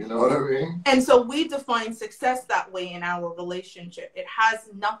 You know what I mean? And so we define success that way in our relationship. It has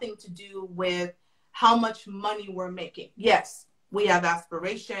nothing to do with how much money we're making. Yes, we have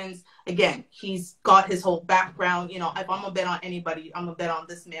aspirations. Again, he's got his whole background. You know, if I'm a bet on anybody, I'm a bet on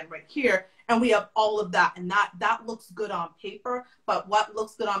this man right here. And we have all of that. And that looks good on paper. But what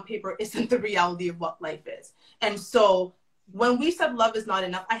looks good on paper isn't the reality of what life is. And so when we said love is not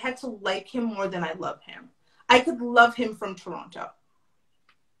enough, I had to like him more than I love him. I could love him from Toronto.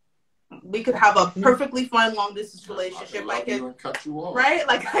 We could have a perfectly fine long distance relationship. I can cut you off. Right?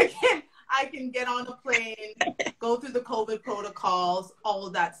 Like I can get on a plane, go through the COVID protocols, all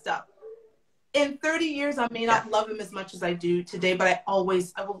of that stuff. In 30 years, I may not love him as much as I do today, but I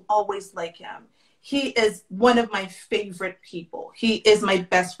will always like him. He is one of my favorite people. He is my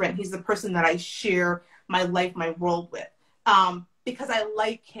best friend. He's the person that I share my life, my world with, because I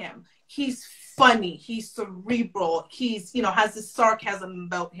like him. He's funny. He's cerebral. He's, you know, has this sarcasm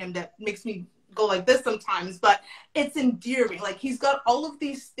about him that makes me go like this sometimes, but it's endearing. Like, he's got all of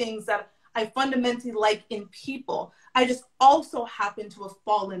these things that I fundamentally like in people. I just also happen to have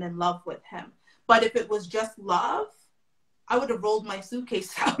fallen in love with him. But if it was just love, I would have rolled my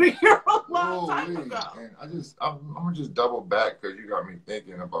suitcase out of here a long time ago. And I'm gonna just double back, because you got me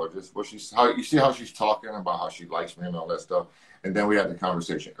thinking about just how you see how she's talking about how she likes me and all that stuff. And then we had the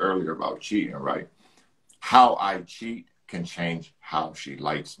conversation earlier about cheating, right? How I cheat can change how she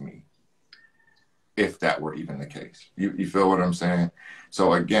likes me, if that were even the case. You feel what I'm saying?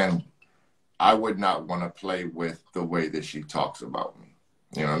 So again, I would not want to play with the way that she talks about me.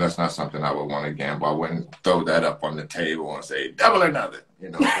 You know, that's not something I would want to gamble. I wouldn't throw that up on the table and say, double or nothing, you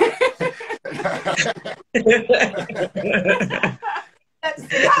know. Let's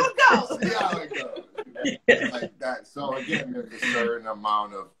see how it goes. See how it goes. Like that. So again, there's a certain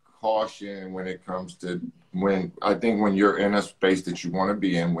amount of caution when it comes to when you're in a space that you want to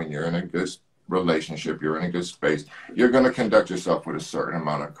be in, when you're in a good relationship, you're in a good space, you're going to conduct yourself with a certain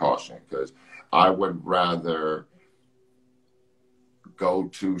amount of caution, because I would rather go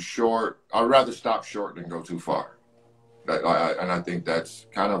too short. I'd rather stop short than go too far. And I think that's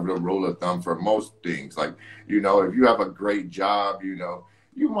kind of the rule of thumb for most things. Like, you know, if you have a great job, you know,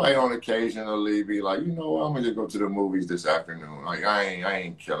 you might on occasionally be like, you know, I'm going to go to the movies this afternoon. Like, I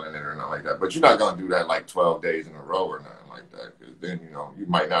ain't killing it or nothing like that. But you're not going to do that like 12 days in a row or nothing like that. Because then, you know, you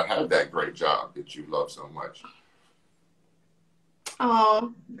might not have that great job that you love so much.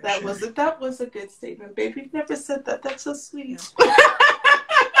 Oh, that was a good statement, baby. You've never said that. That's so sweet.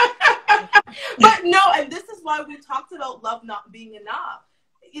 But no, and this is why we talked about love not being enough.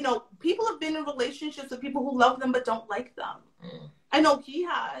 You know, people have been in relationships with people who love them but don't like them. I know he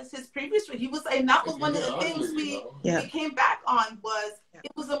has. His previous, he was, and that was one of the things we came back on was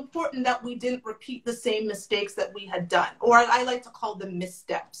it was important that we didn't repeat the same mistakes that we had done, or I like to call them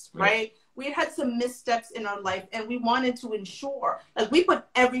missteps, right? We had some missteps in our life, and we wanted to ensure, like, we put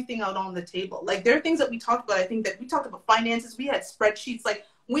everything out on the table. Like, there are things that we talked about. I think that we talked about finances. We had spreadsheets. Like,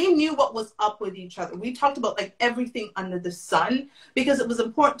 we knew what was up with each other. We talked about like everything under the sun, because it was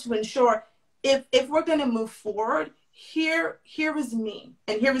important to ensure if we're going to move forward, here is me,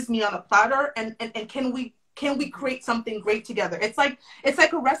 and here is me on a platter, and can we create something great together? It's like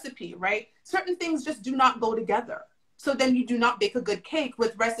a recipe, right? Certain things just do not go together. So then you do not bake a good cake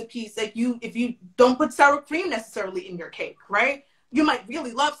with recipes that if you don't put sour cream necessarily in your cake, right? You might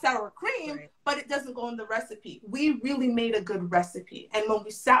really love sour cream, but it doesn't go in the recipe. We really made a good recipe. And when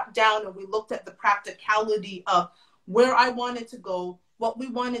we sat down and we looked at the practicality of where I wanted to go, what we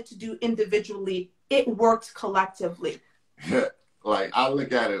wanted to do individually, it worked collectively. Like, I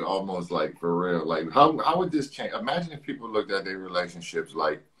look at it almost like, for real, like, how would this change? Imagine if people looked at their relationships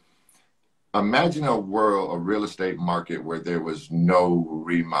like, imagine a real estate market where there was no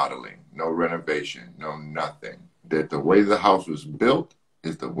remodeling, no renovation, no nothing. That the way the house was built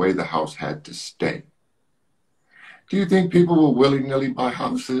is the way the house had to stay. Do you think people will willy-nilly buy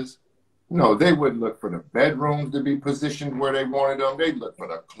houses? No, they would look for the bedrooms to be positioned where they wanted them. They'd look for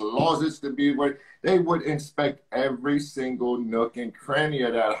the closets to be where they would inspect every single nook and cranny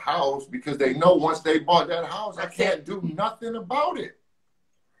of that house, because they know once they bought that house, I can't do nothing about it.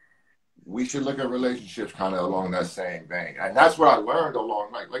 We should look at relationships kind of along that same vein. And that's what I learned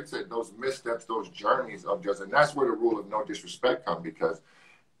along, like I said, those missteps, those journeys of just, and that's where the rule of no disrespect comes, because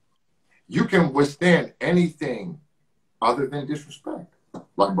you can withstand anything other than disrespect.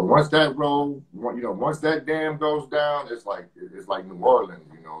 Like, but once that road, you know, once that dam goes down, it's like New Orleans,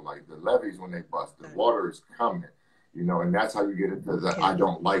 you know, like the levees when they bust, the water is coming, you know, and that's how you get into the, I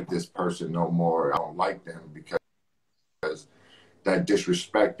don't like this person no more. I don't like them because that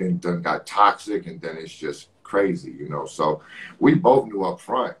disrespect and then got toxic, and then it's just crazy, you know. So we both knew up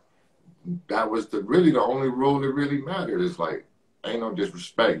front that was really the only rule that really mattered. Is like, ain't no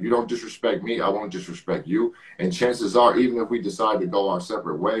disrespect. You don't disrespect me, I won't disrespect you. And chances are, even if we decide to go our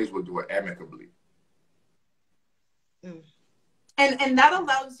separate ways, we'll do it amicably. And that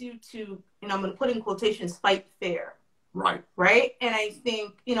allows you to, you know, I'm going to put in quotations, fight fair. Right. Right. And I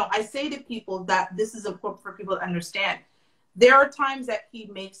think, you know, I say to people that this is important for people to understand. There are times that he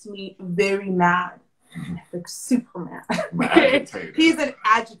makes me very mad. Like super mad. He's an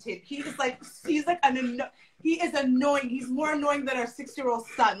agitator. He is like he is annoying. He's more annoying than our 6-year-old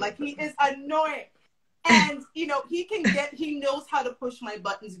son. Like, he is annoying. And, you know, he knows how to push my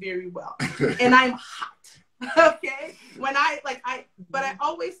buttons very well. And I'm hot. Okay. But I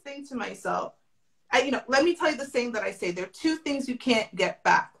always think to myself, let me tell you the saying that I say. There are two things you can't get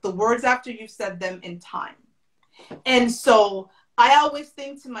back: the words after you've said them in time. And so I always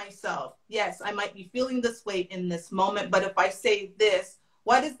think to myself, yes, I might be feeling this way in this moment, but if I say this,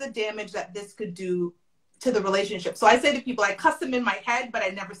 what is the damage that this could do to the relationship? So I say to people, I cuss them in my head, but I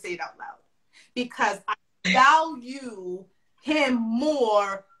never say it out loud, because I value him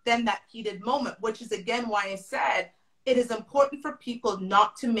more than that heated moment, which is, again, why I said it is important for people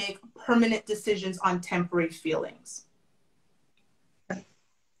not to make permanent decisions on temporary feelings.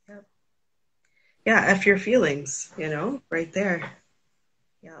 Yeah, F your feelings, you know, right there.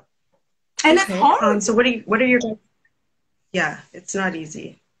 Yeah. And okay. It's hard. So what are your, yeah, it's not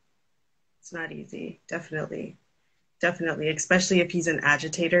easy. It's not easy. Definitely. Especially if he's an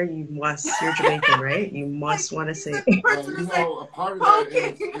agitator, you're Jamaican, right? You must want to say. Well, you know, a part of that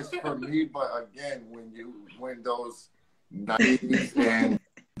is for me, but again, when those 90s and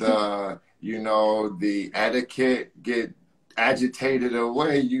the etiquette get agitated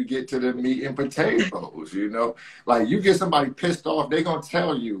away, you get to the meat and potatoes, you know? Like, you get somebody pissed off, they're going to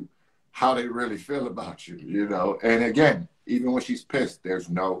tell you how they really feel about you, you know? And again, even when she's pissed, there's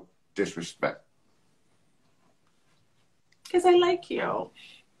no disrespect. Because I like you.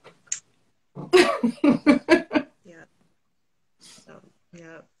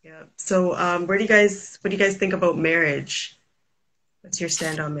 Yeah. So, what do you guys think about marriage? What's your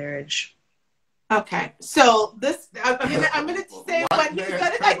stand on marriage? Okay, so this I'm gonna say what he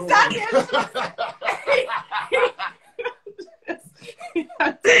said exactly.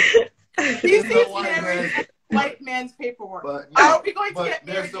 He sees marriage as white man's paperwork. But no, are we going to get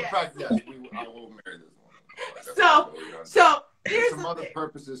married? Yes, I will marry this woman. So there's some other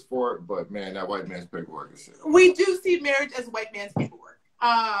purposes for it, but man, that white man's paperwork is it. We do see marriage as white man's paperwork.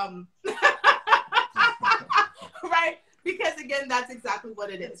 Right? Because again, that's exactly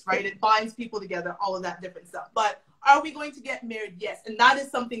what it is, right? It binds people together, all of that different stuff. But are we going to get married? Yes. And that is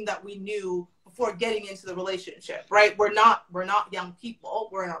something that we knew before getting into the relationship, right? We're not young people.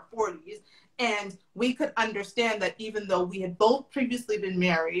 We're in our 40s. And we could understand that even though we had both previously been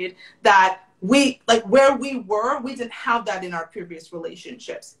married, that where we were, we didn't have that in our previous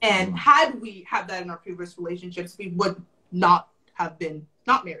relationships. And had we had that in our previous relationships, we would not have been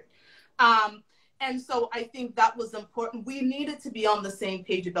not married. And so I think that was important. We needed to be on the same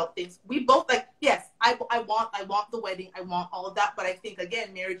page about things. We both yes, I want the wedding. I want all of that. But I think,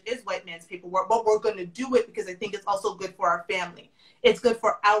 again, marriage is white man's paperwork, but we're going to do it because I think it's also good for our family. It's good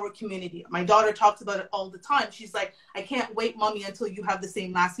for our community. My daughter talks about it all the time. She's like, I can't wait, mommy, until you have the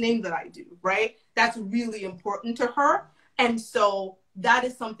same last name that I do, right? That's really important to her. And so that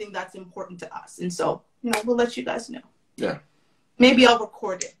is something that's important to us. And so, we'll let you guys know. Yeah. Maybe I'll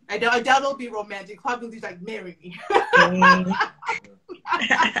record it. I doubt it'll be romantic. Probably like, marry me.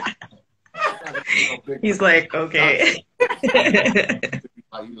 He's like, okay.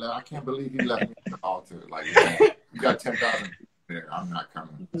 I can't believe you left me at the altar. Like, you got 10,000 people there. I'm not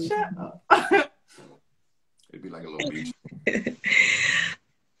coming. Shut up. It'd be like a little beach.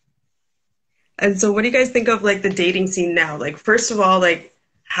 And so what do you guys think of like the dating scene now? Like, first of all, like,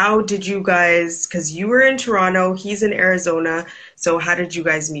 how did you guys, because you were in Toronto, he's in Arizona, so how did you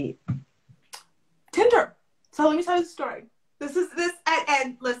guys meet? Tinder. So let me tell you the story.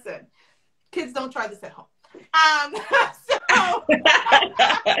 And listen, kids, don't try this at home.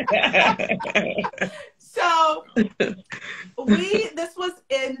 So this was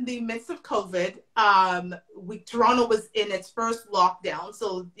in the midst of COVID. Toronto was in its first lockdown,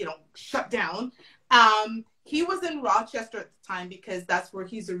 so, shut down. He was in Rochester at the time because that's where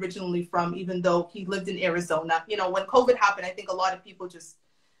he's originally from, even though he lived in Arizona. When COVID happened, I think a lot of people just,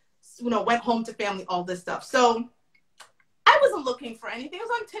 went home to family, all this stuff. So I wasn't looking for anything. I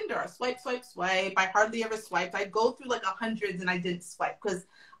was on Tinder. Swipe. I hardly ever swiped. I'd go through like hundreds and I didn't swipe because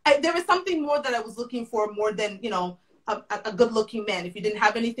there was something more that I was looking for more than, a good-looking man. If you didn't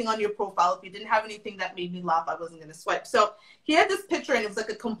have anything on your profile, if you didn't have anything that made me laugh, I wasn't going to swipe. So he had this picture, and it was like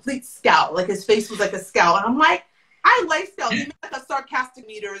a complete scowl. Like his face was like a scowl. And I'm like, I like scowl. He made like a sarcastic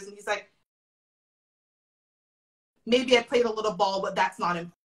meters, and he's like, maybe I played a little ball, but that's not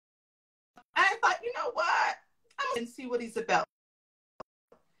important. And I thought, you know what? I'm going to see what he's about.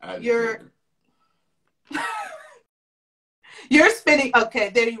 You're spinning. Okay,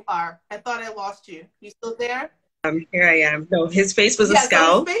 there you are. I thought I lost you. You still there? Here I am. No, his face was a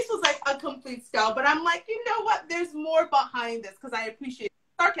scowl. So his face was like a complete scowl. But I'm like, you know what? There's more behind this because I appreciate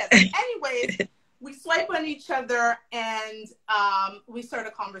sarcasm. Anyways, we swipe on each other and we start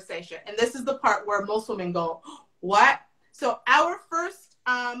a conversation. And this is the part where most women go, what? So our first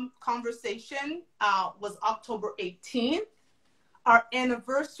conversation was October 18th. Our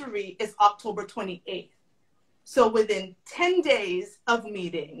anniversary is October 28th. So within 10 days of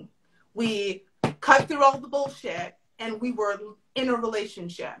meeting, we cut through all the bullshit and we were in a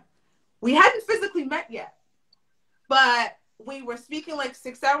relationship. We hadn't physically met yet, but we were speaking like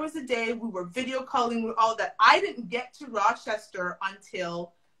 6 hours a day. We were video calling, all that. I didn't get to Rochester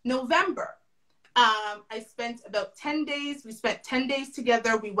until November. I spent about 10 days. We spent 10 days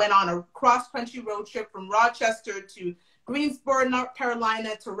together. We went on a cross-country road trip from Rochester to Greensboro, North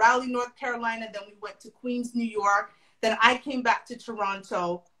Carolina, to Raleigh, North Carolina. Then we went to Queens, New York. Then I came back to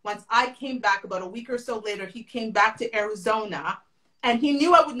Toronto. Once I came back, about a week or so later, he came back to Arizona. And he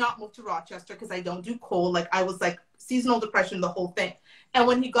knew I would not move to Rochester because I don't do cold. Like I was like seasonal depression, the whole thing. And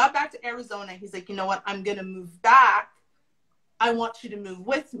when he got back to Arizona, he's like, you know what? I'm going to move back. I want you to move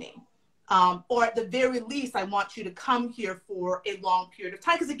with me. Or at the very least, I want you to come here for a long period of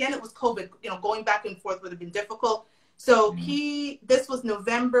time. Because again, it was COVID. You know, going back and forth would have been difficult. So this was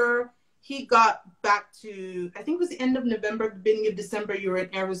November. He got back to, I think it was the end of November, beginning of December, you were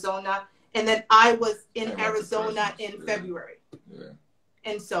in Arizona. And then I was in Arizona in February. Yeah.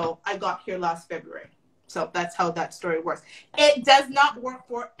 And so I got here last February. So that's how that story works. It does not work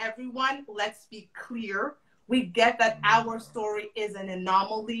for everyone. Let's be clear. We get that our story is an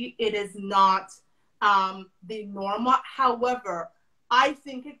anomaly. It is not the normal. However, I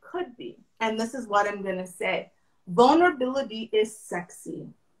think it could be. And this is what I'm going to say. Vulnerability is sexy.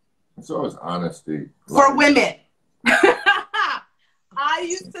 So is honesty. For women. I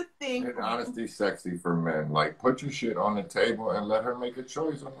used to think... And honesty's sexy for men. Like, put your shit on the table and let her make a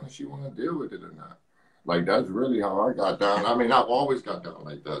choice on whether she want to deal with it or not. Like, that's really how I got down. I mean, I've always got down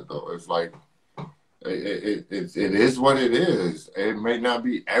like that, though. It's like, it is what it is. It may not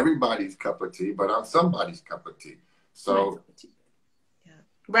be everybody's cup of tea, but I'm somebody's cup of tea. So...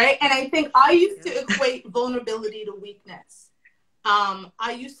 Right? And I think I used to equate vulnerability to weakness.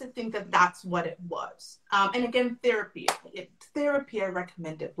 I used to think that that's what it was. And again, therapy. Therapy, I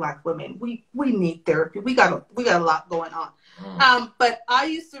recommend it, Black women. We need therapy. We got a lot going on. But I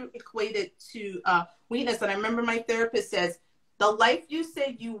used to equate it to weakness. And I remember my therapist says, the life you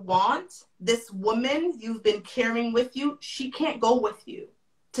say you want, this woman you've been carrying with you, she can't go with you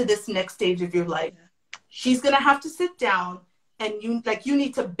to this next stage of your life. She's going to have to sit down and you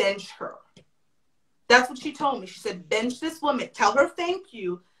need to bench her. That's what she told me. She said, bench this woman. Tell her thank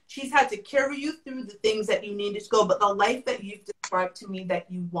you. She's had to carry you through the things that you needed to go. But the life that you've described to me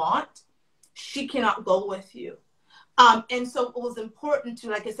that you want, she cannot go with you. And so it was important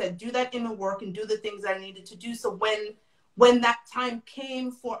to, like I said, do that inner work and do the things I needed to do. So when that time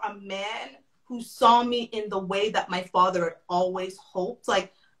came for a man who saw me in the way that my father had always hoped,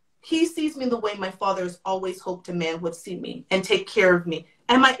 like, he sees me the way my father has always hoped a man would see me and take care of me.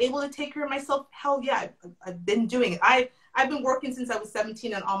 Am I able to take care of myself? Hell yeah, I've been doing it. I've been working since I was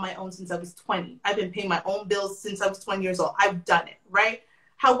 17 and on my own since I was 20. I've been paying my own bills since I was 20 years old. I've done it, right?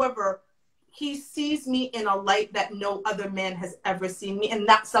 However, he sees me in a light that no other man has ever seen me. And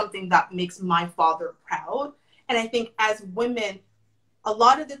that's something that makes my father proud. And I think as women, a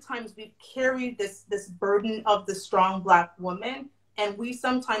lot of the times we carry this burden of the strong Black woman. And we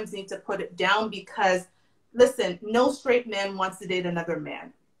sometimes need to put it down because, listen, no straight man wants to date another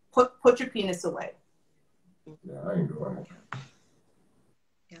man. Put your penis away. Yeah, I ain't doing it.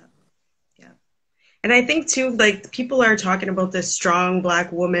 Yeah. And I think, too, like, people are talking about this strong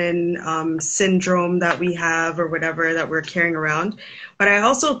Black woman syndrome that we have or whatever that we're carrying around. But I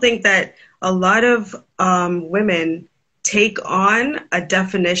also think that a lot of women take on a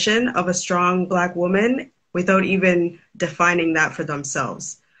definition of a strong Black woman without even defining that for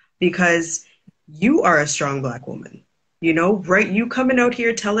themselves, because you are a strong Black woman, you know, right? You coming out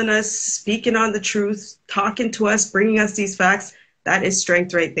here telling us, speaking on the truth, talking to us, bringing us these facts, that is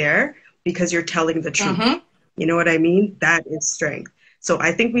strength right there because you're telling the truth. You know what I mean? That is strength. So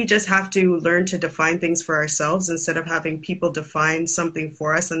I think we just have to learn to define things for ourselves instead of having people define something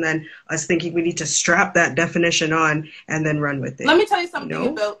for us and then us thinking we need to strap that definition on and then run with it. Let me tell you something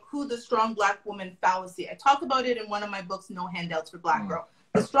about who the strong Black woman fallacy. I talk about it in one of my books, No Handouts for Black Girl.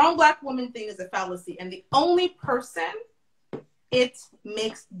 The strong Black woman thing is a fallacy, and the only person it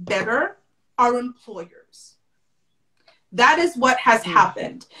makes better are employers. That is what has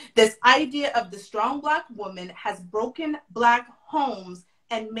happened. This idea of the strong Black woman has broken Black homes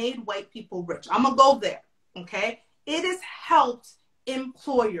and made white people rich. I'm going to go there, okay? It has helped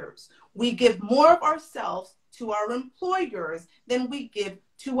employers. We give more of ourselves to our employers than we give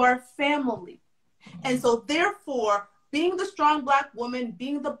to our family. And so therefore, being the strong Black woman,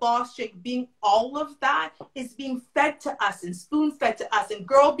 being the boss chick, being all of that is being fed to us and spoon-fed to us. And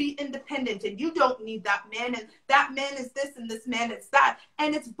girl, be independent. And you don't need that man. And that man is this and this man is that.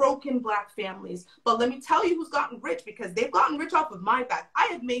 And it's broken Black families. But let me tell you who's gotten rich, because they've gotten rich off of my back. I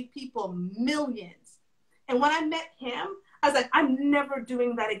have made people millions. And when I met him, I was like, I'm never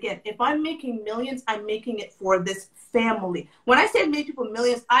doing that again. If I'm making millions, I'm making it for this family. When I say I've made people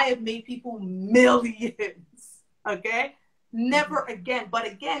millions, I have made people millions. Okay? Never again. But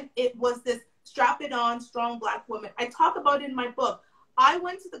again, it was this strap it on, strong Black woman. I talk about it in my book. I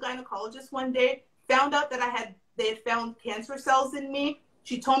went to the gynecologist one day, found out that they had found cancer cells in me.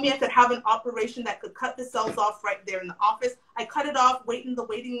 She told me I could have an operation that could cut the cells off right there in the office. I cut it off, waited in the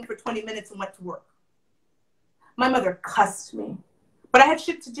waiting room for 20 minutes and went to work. My mother cussed me, but I had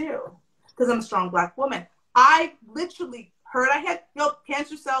shit to do because I'm a strong Black woman. I literally heard I had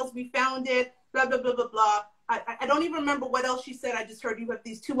cancer cells. We found it, blah, blah, blah, blah, blah. I don't even remember what else she said. I just heard you have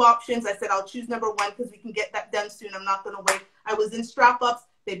these two options. I said, I'll choose number one because we can get that done soon. I'm not going to wait. I was in strap-ups.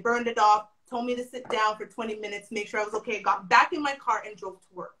 They burned it off, told me to sit down for 20 minutes, make sure I was okay. Got back in my car and drove to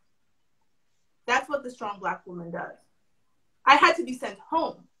work. That's what the strong Black woman does. I had to be sent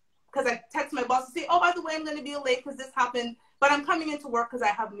home because I text my boss to say, oh, by the way, I'm going to be late because this happened, but I'm coming into work because I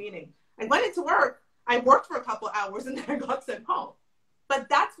have a meeting. I went into work. I worked for a couple of hours and then I got sent home. But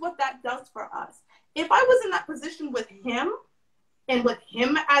that's what that does for us. If I was in that position with him and with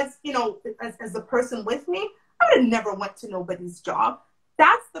him as, as the person with me, I would have never went to nobody's job.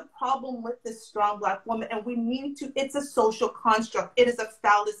 That's the problem with this strong Black woman. And we need to, it's a social construct. It is a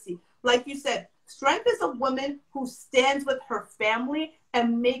fallacy. Like you said, strength is a woman who stands with her family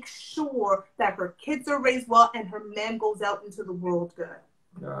and makes sure that her kids are raised well and her man goes out into the world good.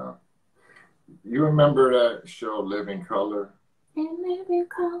 Yeah. You remember that show Living Color?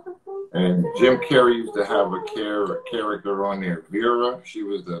 And Jim Carrey used to have a character on there, Vera. She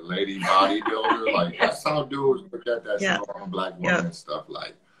was the lady bodybuilder. Like, that's how dudes look at that strong Black woman and stuff,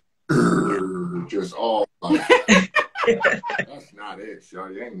 like, just all like, that's not it, yo.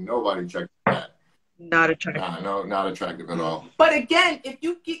 Ain't nobody checking that. Not attractive. No, not attractive at all. But again, if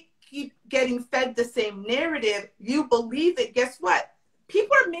you keep getting fed the same narrative, you believe it. Guess what?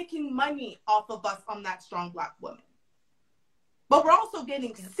 People are making money off of us on that strong Black woman. But we're also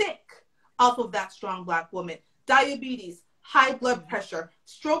getting sick off of that strong Black woman. Diabetes, high blood pressure,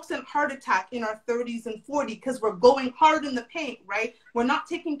 strokes and heart attack in our 30s and 40s because we're going hard in the paint, right? We're not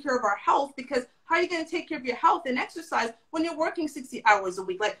taking care of our health because how are you going to take care of your health and exercise when you're working 60 hours a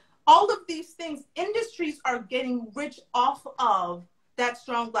week? Like, all of these things, industries are getting rich off of that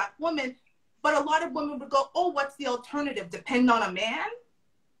strong Black woman. But a lot of women would go, oh, what's the alternative? Depend on a man?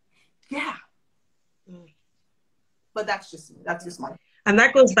 Yeah. But that's just my. And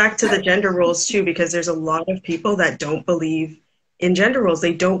that goes back to the gender roles too, because there's a lot of people that don't believe in gender roles.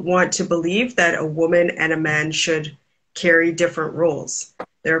 They don't want to believe that a woman and a man should carry different roles.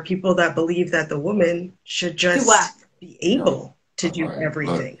 There are people that believe that the woman should just be able to do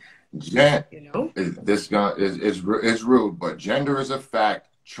everything. Look, this guy is rude, but gender is a fact.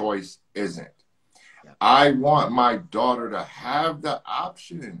 Choice isn't. Yep. I want my daughter to have the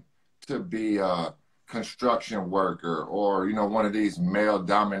option to be a construction worker or, one of these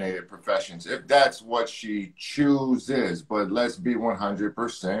male-dominated professions, if that's what she chooses. But let's be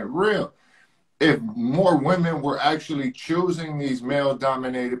 100% real. If more women were actually choosing these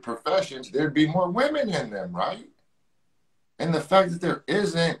male-dominated professions, there'd be more women in them, right? And the fact that there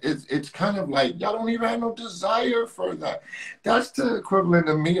isn't, it's kind of like, y'all don't even have no desire for that. That's the equivalent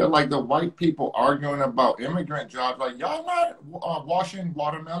to me of like the white people arguing about immigrant jobs. Like, y'all not washing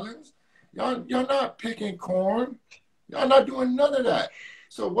watermelons. Y'all not picking corn. Y'all not doing none of that.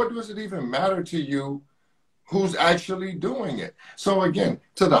 So what does it even matter to you who's actually doing it? So again,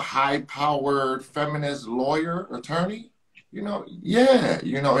 to the high-powered feminist lawyer, attorney, do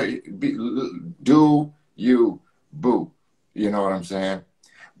you, boo. You know what I'm saying?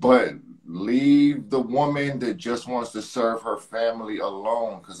 But leave the woman that just wants to serve her family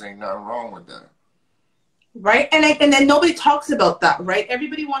alone, because ain't nothing wrong with that. Right. And then nobody talks about that, right?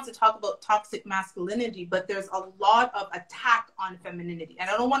 Everybody wants to talk about toxic masculinity, but there's a lot of attack on femininity. And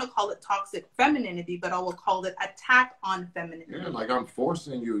I don't want to call it toxic femininity, but I will call it attack on femininity. Yeah, like I'm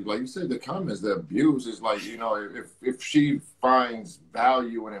forcing you, like you said, the comments, the abuse is like, you know, if she finds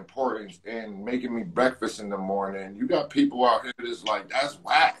value and importance in making me breakfast in the morning, you got people out here that's like, that's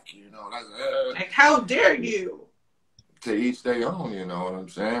whack, you know, that's like, how dare you? To each their own, you know what I'm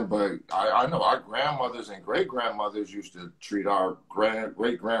saying? But I know our grandmothers and great-grandmothers used to treat our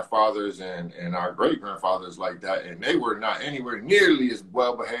great-grandfathers and our great-grandfathers like that, and they were not anywhere nearly as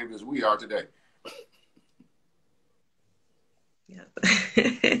well-behaved as we are today. Yeah,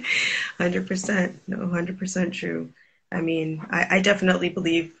 100%. No, 100% true. I mean, I definitely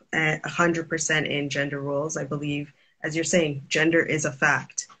believe 100% in gender roles. I believe, as you're saying, gender is a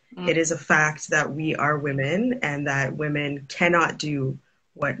fact. It is a fact that we are women and that women cannot do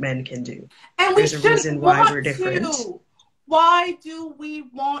what men can do. And there's a reason why we're different. Why do we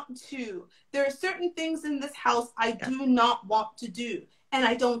want to? There are certain things in this house I do not want to do, and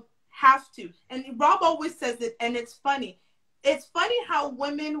I don't have to. And Rob always says it, and it's funny. It's funny how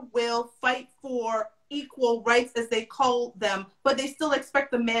women will fight for equal rights, as they call them, but they still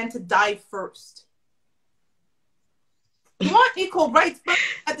expect the man to die first. You want equal rights, but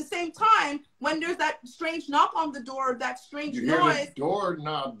at the same time, when there's that strange knock on the door, that strange noise, the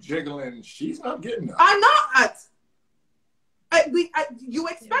doorknob jiggling, she's not getting up. I'm not. You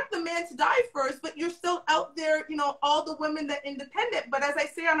expect the man to die first, but you're still out there, you know, all the women that are independent. But as I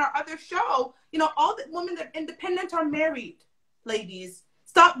say on our other show, you know, all the women that are independent are married, ladies.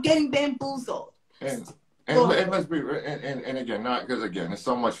 Stop getting bamboozled. And let's be, and again, not because, again, there's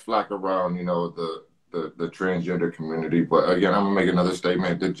so much flack around, you know, the transgender community. But again, I'm gonna make another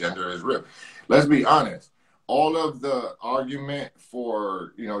statement that gender is real. Let's be honest. All of the argument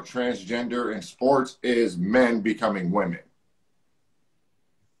for, you know, transgender in sports is men becoming women.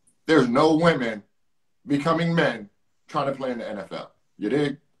 There's no women becoming men trying to play in the NFL. You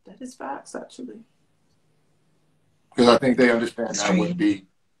dig? That is facts, actually. Because I think they understand that would be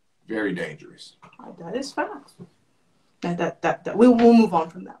very dangerous. That is facts. We'll move on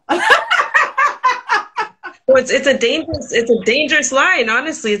from that. Well, it's a dangerous line.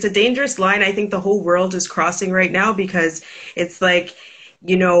 Honestly, it's a dangerous line. I think the whole world is crossing right now, because it's like,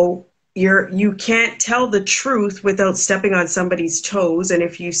 you know, you can't tell the truth without stepping on somebody's toes. And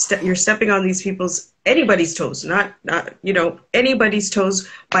if you're stepping on anybody's toes, not you know, anybody's toes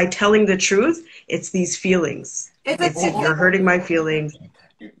by telling the truth, it's these feelings. You're hurting my feelings.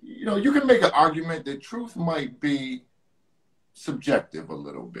 You know, you can make an argument that truth might be subjective a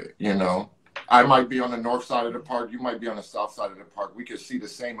little bit, you know. I might be on the north side of the park, you might be on the south side of the park. We could see the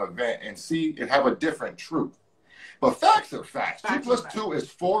same event and have a different truth. But facts are facts. 2 + 2 is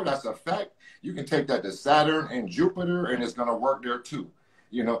 4. That's a fact. You can take that to Saturn and Jupiter, and it's going to work there too.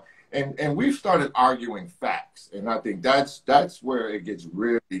 You know, and we've started arguing facts, and I think that's where it gets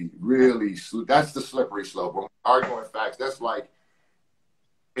really, really. That's the slippery slope. When we're arguing facts, that's like,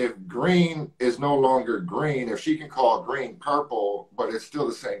 if green is no longer green, if she can call green purple, but it's still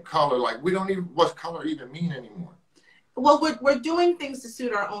the same color, like, we don't even, what's color even mean anymore? Well, we're doing things to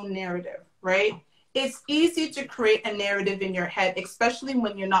suit our own narrative, right? It's easy to create a narrative in your head, especially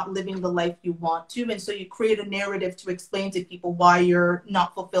when you're not living the life you want to. And so you create a narrative to explain to people why you're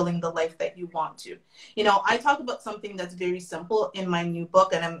not fulfilling the life that you want to. You know, I talk about something that's very simple in my new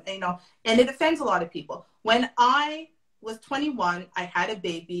book, and and it offends a lot of people. When I was 21, I had a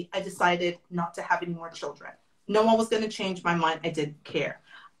baby. I decided not to have any more children. No one was going to change my mind. I didn't care.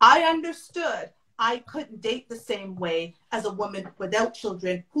 I understood I couldn't date the same way as a woman without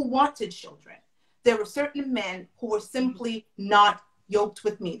children who wanted children. There were certain men who were simply not yoked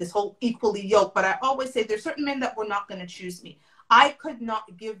with me, this whole equally yoked. But I always say there's certain men that were not going to choose me. I could not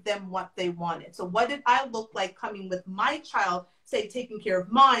give them what they wanted. So what did I look like coming with my child, say, taking care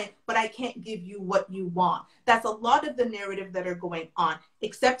of mine, but I can't give you what you want? That's a lot of the narrative that are going on.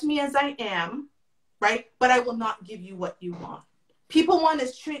 Accept me as I am, right? But I will not give you what you want. People want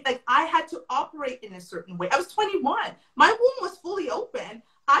to treat, like, I had to operate in a certain way. I was 21. My womb was fully open.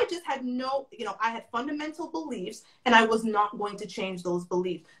 I just had I had fundamental beliefs, and I was not going to change those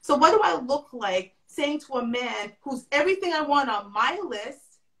beliefs. So what do I look like saying to a man who's everything I want on my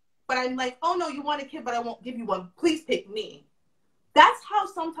list, but I'm like, oh no, you want a kid, but I won't give you one. Please pick me. That's how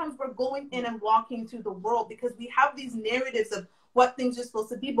sometimes we're going in and walking through the world, because we have these narratives of what things are supposed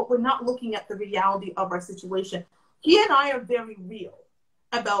to be, but we're not looking at the reality of our situation. He and I are very real.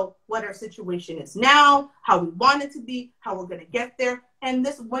 about what our situation is now, how we want it to be, how we're going to get there. And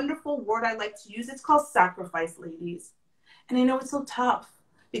this wonderful word I like to use, it's called sacrifice, ladies. And I know it's so tough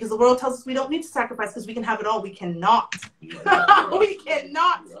because the world tells us we don't need to sacrifice because we can have it all. We cannot. We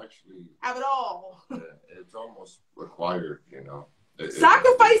cannot have it all. It's almost required, you know.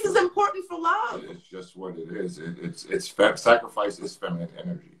 Sacrifice is important for love. It's just what it is. Sacrifice is feminine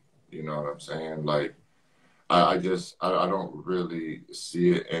energy. You know what I'm saying? Like, I don't really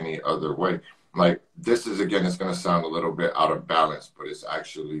see it any other way. Like, this is, again, it's going to sound a little bit out of balance, but it's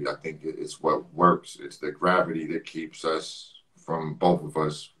actually, I think it's what works. It's the gravity that keeps us from both of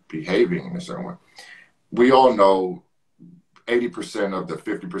us behaving in a certain way. We all know 80% of the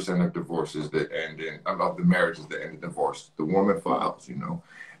 50% of divorces that end in, of the marriages that end in divorce, the woman files, you know.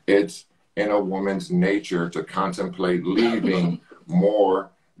 It's in a woman's nature to contemplate leaving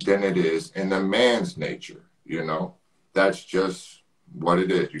more than it is in the man's nature, you know. That's just what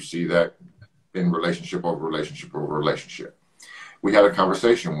it is. You see that in relationship over relationship over relationship. We had a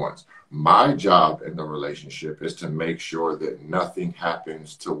conversation once. My job in the relationship is to make sure that nothing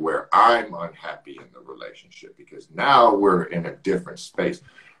happens to where I'm unhappy in the relationship, because now we're in a different space.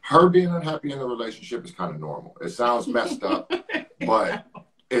 Her being unhappy in the relationship is kind of normal. It sounds messed up, but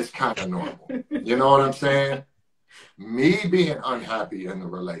it's kind of normal. You know what I'm saying? Me being unhappy in the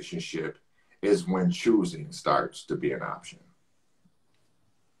relationship is when choosing starts to be an option.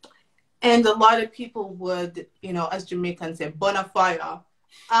 And a lot of people would, you know, as Jamaicans say, bona fide,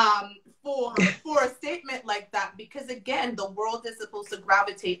 for a statement like that, because again, the world is supposed to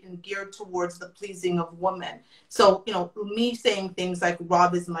gravitate and gear towards the pleasing of women. So, you know, me saying things like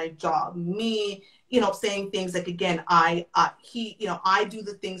Rob is my job, me, you know, saying things like, again, he, you know, I do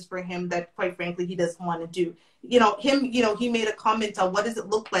the things for him that quite frankly he doesn't want to do. You know, he made a comment on what does it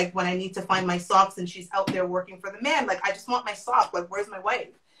look like when I need to find my socks and she's out there working for the man. Like, I just want my sock. Like, where's my wife?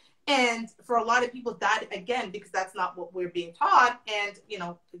 And for a lot of people, that, again, because that's not what we're being taught. And, you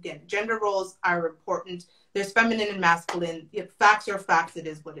know, again, gender roles are important. There's feminine and masculine. If facts are facts, it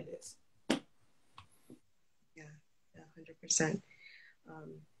is what it is. Yeah, 100%.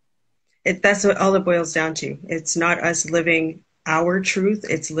 That's what all it boils down to. It's not us living our truth.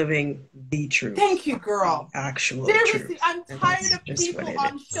 It's living the truth. Thank you, girl. Actual Seriously, truth. I'm tired of people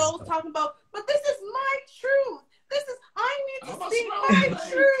on shows talking about, but this is my truth. I need to speak my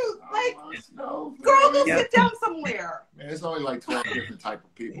truth. Like, girl, go sit down somewhere. Man, it's only like 12 different type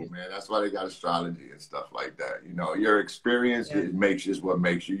of people, man. That's why they got astrology and stuff like that. You know, your experience is what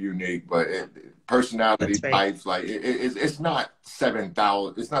makes you unique, but personality types, like it's not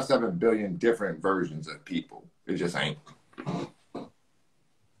 7,000. It's not 7 billion different versions of people. It just ain't.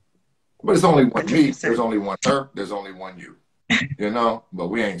 But it's only one me. There's only one her. There's only one you. You know, but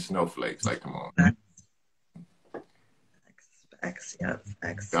we ain't snowflakes. Like, come on. X, yeah,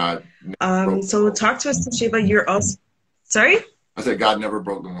 X. God. So talk to us, Toshiba. You're also, sorry? I said God never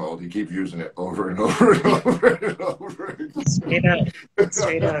broke the mold. He keeps using it over and over and over and over again. Straight up.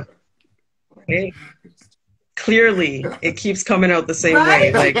 Straight up. Okay. Clearly, it keeps coming out the same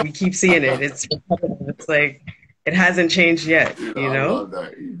way. Like, we keep seeing it. It's like, it hasn't changed yet, you know? I love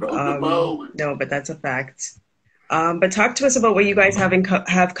that. He broke the mold. No, but that's a fact. But talk to us about what you guys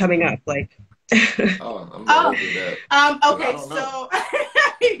have coming up. Like, okay, so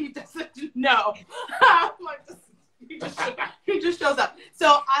he doesn't know. He just shows up.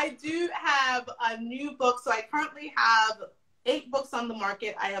 So I do have a new book. So I currently have 8 books on the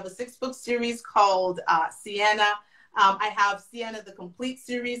market. I have a 6-book series called Sienna. I have Sienna, the complete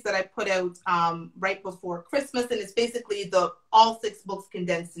series that I put out right before Christmas, and it's basically all 6 books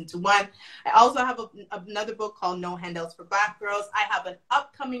condensed into one. I also have another book called No Handouts for Black Girls. I have an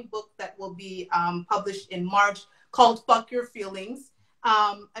upcoming book that will be published in March called Fuck Your Feelings,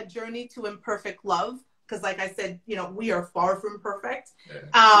 A Journey to Imperfect Love. Because like I said, you know, we are far from perfect.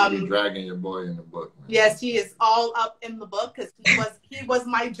 Yeah. You're dragging your boy in the book, man. Yes, he is all up in the book because he was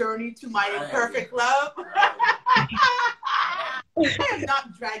my journey to my imperfect love. I am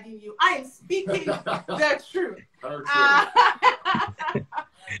not dragging you. I am speaking the truth.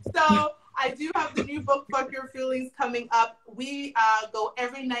 So I do have the new book, Fuck Your Feelings, coming up. We go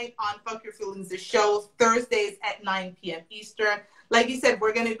every night on Fuck Your Feelings, the show, Thursdays at 9 p.m. Eastern. Like you said,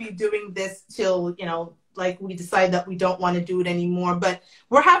 we're going to be doing this till, you know, like we decide that we don't want to do it anymore, but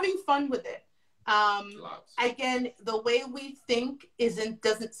we're having fun with it. Again, the way we think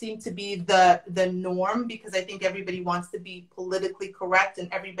doesn't seem to be the norm, because I think everybody wants to be politically correct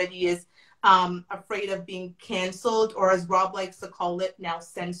and everybody is afraid of being canceled, or as Rob likes to call it now,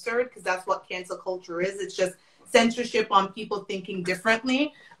 censored, because that's what cancel culture is. It's just censorship on people thinking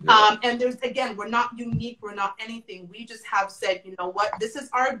differently. And there's, again, we're not unique, we're not anything. We just have said, you know what, this is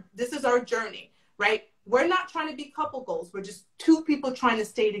our journey, right? We're not trying to be couple goals. We're just two people trying to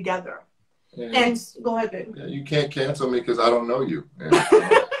stay together. Yeah. And go ahead, babe. Yeah, you can't cancel me because I don't know you.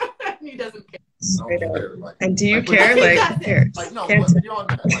 He doesn't care. I don't care. Like, and do you care? Like no, but beyond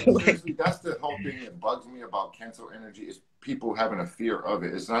that, like, seriously, that's the whole thing that bugs me about cancel energy is people having a fear of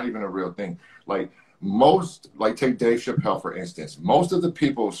it. It's not even a real thing. Like take Dave Chappelle, for instance. Most of the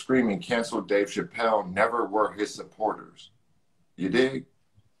people screaming cancel Dave Chappelle never were his supporters. You dig?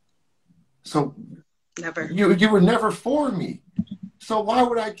 So never. You were never for me. So why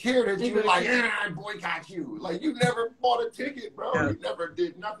would I care that you were like, I boycott you? Like, you never bought a ticket, bro. Yeah. You never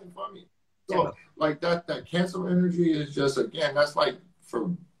did nothing for me. So, like, that cancel energy is just, again, that's like for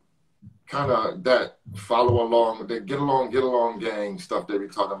kind of that follow along, that get along gang stuff they be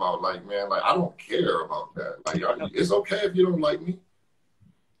talking about. Like, man, like, I don't care about that. Like, it's okay if you don't like me.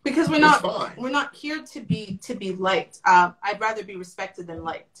 Because we're not here to be liked. I'd rather be respected than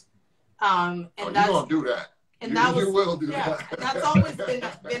liked. And you don't do that. And that was, you will do that. And that's always been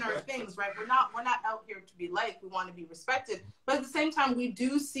our things, right? We're not out here to be liked. We want to be respected. But at the same time, we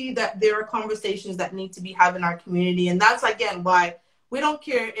do see that there are conversations that need to be had in our community. And that's, again, why we don't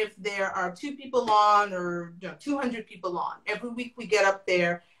care if there are 2 people on or 200 people on. Every week we get up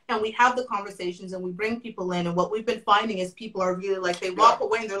there and we have the conversations and we bring people in. And what we've been finding is people are really like, they walk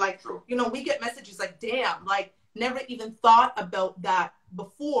away and they're like, we get messages like, damn, like, never even thought about that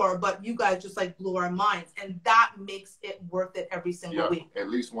before, but you guys just like blew our minds, and that makes it worth it every single week. At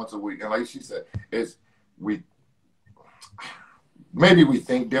least once a week. And like she said, maybe we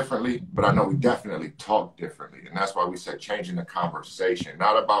think differently, but I know we definitely talk differently. And that's why we said changing the conversation,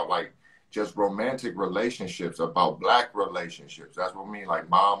 not about like just romantic relationships, about Black relationships. That's what I mean, like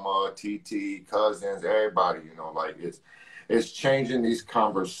mama, TT, cousins, everybody, like it's changing these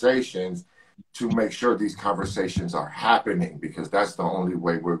conversations to make sure these conversations are happening, because that's the only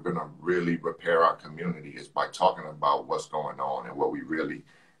way we're going to really repair our community, is by talking about what's going on and what we really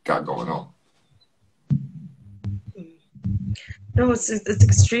got going on. No, it's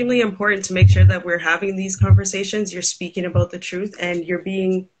extremely important to make sure that we're having these conversations. You're speaking about the truth and you're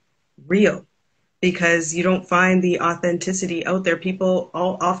being real, because you don't find the authenticity out there. People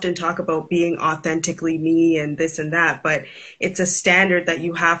often talk about being authentically me and this and that, but it's a standard that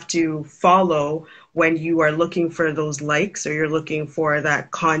you have to follow when you are looking for those likes or you're looking for that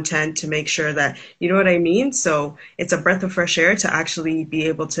content to make sure that, you know what I mean? So it's a breath of fresh air to actually be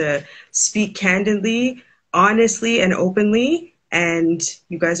able to speak candidly, honestly, and openly. And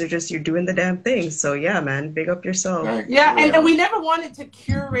you guys are you're doing the damn thing. So yeah, man, big up yourself. Yeah, and we never wanted to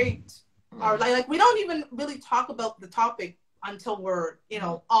curate our, like we don't even really talk about the topic until we're,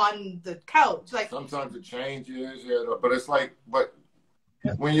 on the couch. Like sometimes it changes, but it's like, but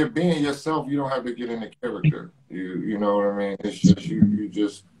when you're being yourself, you don't have to get into character. You know what I mean? It's just you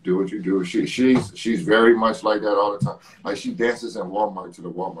just do what you do. She's very much like that all the time. Like she dances in Walmart to the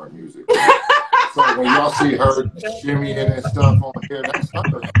Walmart music. So when y'all see her shimmying and stuff on here, that's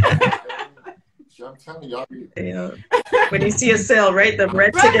her. I'm telling y'all. Yeah. When you see a sale, right? The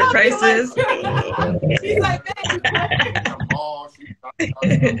red ticket prices. She's like, I'm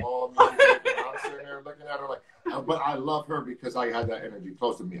sitting there looking at her like, but I love her because I had that energy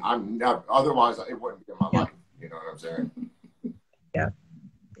close to me. I'm never, otherwise it wouldn't be in my life. You know what I'm saying? Yeah.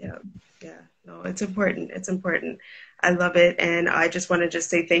 No, it's important. It's important. I love it. And I just want to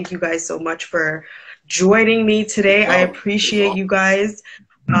say thank you guys so much for joining me today. I appreciate you guys.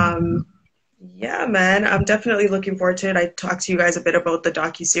 Yeah, man, I'm definitely looking forward to it. I talked to you guys a bit about the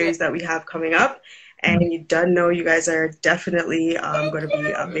docuseries that we have coming up, and you done know you guys are definitely going to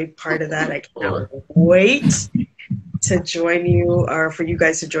be a big part of that. I cannot wait to join you, or for you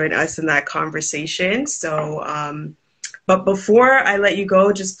guys to join us in that conversation. So, but before I let you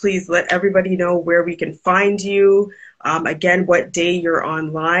go, just please let everybody know where we can find you. Again, what day you're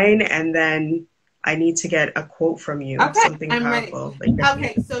online, and then I need to get a quote from you. Okay, something I'm powerful. ready.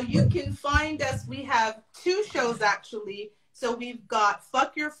 Okay, so you can find us. We have 2 shows actually. So we've got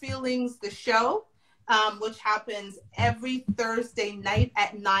Fuck Your Feelings, the show, which happens every Thursday night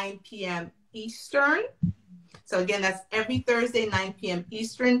at 9 p.m. Eastern. So again, that's every Thursday, 9 p.m.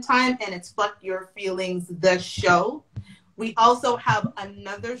 Eastern time, and it's Fuck Your Feelings, the show. We also have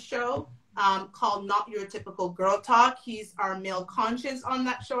another show called Not Your Typical Girl Talk. He's our male conscience on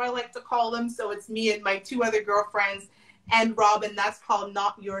that show, I like to call him. So it's me and my 2 other girlfriends and Robin. That's called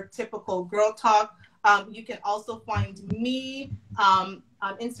Not Your Typical Girl Talk. You can also find me on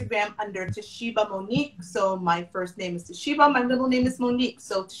Instagram under Toshiba Monique. So my first name is Toshiba. My middle name is Monique.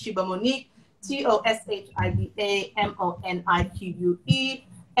 So Toshiba Monique. TOSHIBAMONIQUE.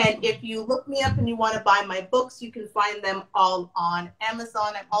 And if you look me up and you want to buy my books, you can find them all on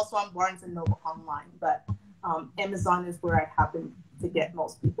Amazon. I'm also on Barnes & Noble online, but Amazon is where I happen to get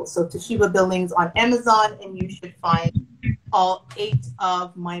most people. So Toshiba Billings on Amazon, and you should find all 8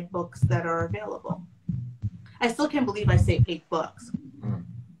 of my books that are available. I still can't believe I say 8 books.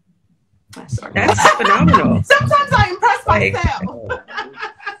 That's phenomenal. Sometimes I impress myself.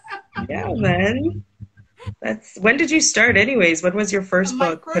 Yeah, man. When did you start anyways? When was your first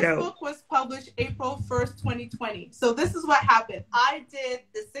book put out? My first book was published April 1st, 2020. So this is what happened. I did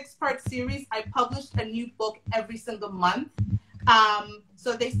the 6-part series. I published a new book every single month.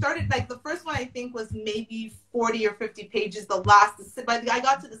 So they started, like, the first one I think was maybe 40 or 50 pages. The last, but I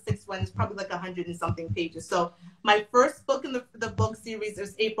got to the 6th one, it's probably like 100 and something pages. So my first book in the book series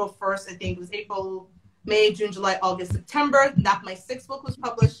was April 1st. I think it was April, May, June, July, August, September. That my 6th book was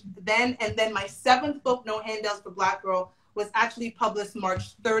published then. And then my 7th book, No Handouts for Black Girl, was actually published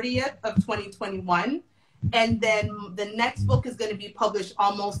March 30th of 2021. And then the next book is going to be published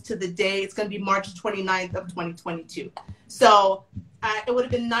almost to the day. It's going to be March 29th of 2022. So it would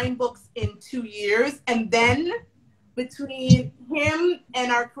have been 9 books in 2 years. And then between him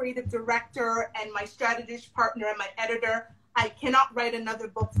and our creative director and my strategist partner and my editor, I cannot write another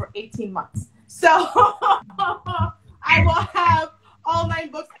book for 18 months. So I will have all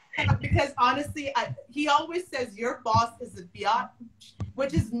 9 books, because honestly, he always says your boss is a biatch,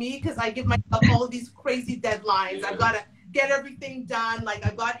 which is me, because I give myself all these crazy deadlines. I've got to get everything done. Like,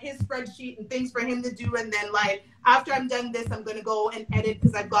 I've got his spreadsheet and things for him to do, and then, like, after I'm done this, I'm going to go and edit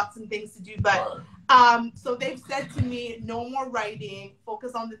because I've got some things to do. But so they've said to me, no more writing,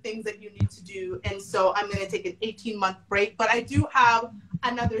 focus on the things that you need to do. And so I'm going to take an 18-month break. But I do have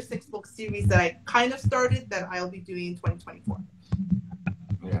another 6-book series that I kind of started that I'll be doing in 2024.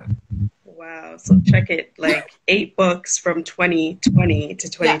 Yeah. Wow. So check it, like 8 books from 2020 to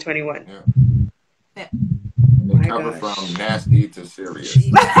 2021. Yeah. Yeah. They cover from nasty to serious.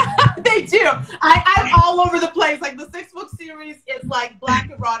 They do. I'm all over the place. Like, the 6-book series is like Black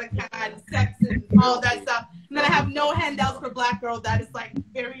erotica and sex and all that stuff. And then I have No Handouts for Black Girl. That is like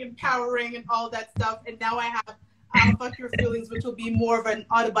very empowering and all that stuff. And now I have Fuck Your Feelings, which will be more of an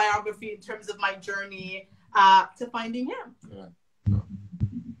autobiography in terms of my journey to finding him. Yeah. You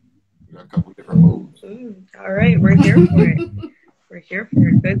got a couple different moves. All right, we're here for it. We're here for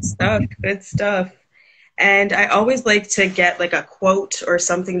it. Good stuff. Good stuff. And I always like to get like a quote or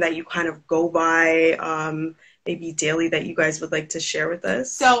something that you kind of go by, maybe daily, that you guys would like to share with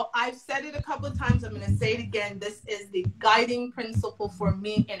us. So I've said it a couple of times. I'm going to say it again. This is the guiding principle for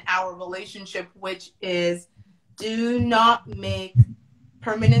me in our relationship, which is do not make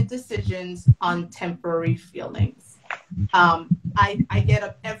permanent decisions on temporary feelings. I get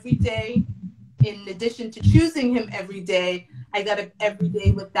up every day. In addition to choosing him every day, I get up every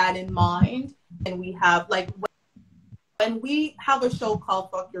day with that in mind. And we have, like, when we have a show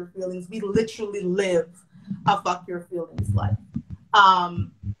called Fuck Your Feelings, we literally live a Fuck Your Feelings life.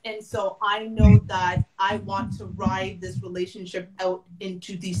 And so I know that I want to ride this relationship out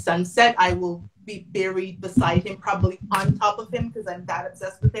into the sunset. I will be buried beside him, probably on top of him, because I'm that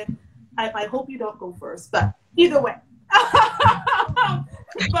obsessed with him. I hope you don't go first, but either way.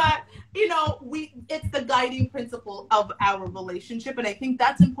 But, you know, it's the guiding principle of our relationship. And I think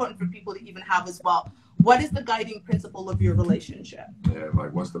that's important for people to even have as well. What is the guiding principle of your relationship? Yeah,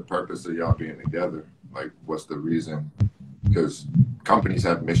 like, what's the purpose of y'all being together? Like, what's the reason? Because companies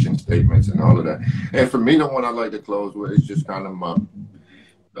have mission statements and all of that. And for me, the one I like to close with is just kind of my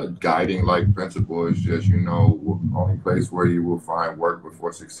guiding, like, principle is just, you know, only place where you will find work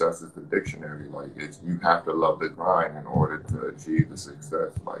before success is the dictionary. Like, you have to love the grind in order to achieve the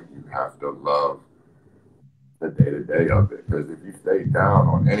success. Like, you have to love the day-to-day of it. Because if you stay down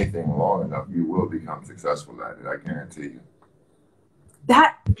on anything long enough, you will become successful at it. I guarantee you.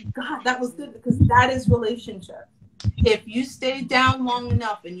 That was good, because that is relationship. If you stay down long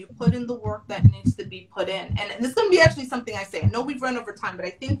enough and you put in the work that needs to be put in, and this is going to be actually something I say. I know we've run over time, but I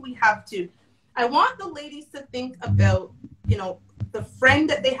think we have to. I want the ladies to think about, you know, the friend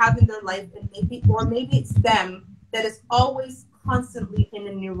that they have in their life, and maybe it's them that is always constantly in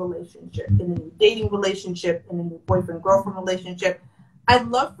a new relationship, in a new dating relationship, in a new boyfriend-girlfriend relationship. I'd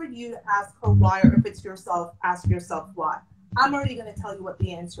love for you to ask her why, or if it's yourself, ask yourself why. I'm already going to tell you what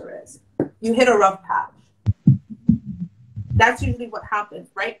the answer is. You hit a rough patch. That's usually what happens,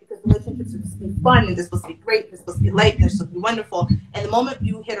 right? Because relationships are supposed to be fun, and they're supposed to be great, they're supposed to be light, they're supposed to be wonderful. And the moment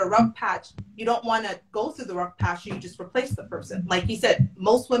you hit a rough patch, you don't want to go through the rough patch, you just replace the person. Like he said,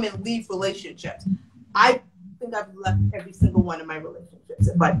 most women leave relationships. I think I've left every single one of my relationships,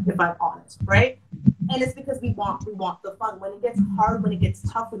 if I'm honest, right? And it's because we want the fun. When it gets hard, when it gets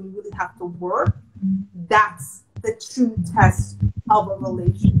tough, when you really have to work, that's the true test of a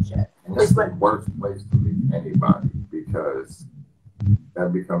relationship. And that's the worst place to leave anybody, because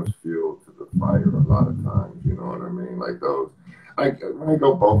that becomes fuel to the fire a lot of times, you know what I mean? Like those, like when I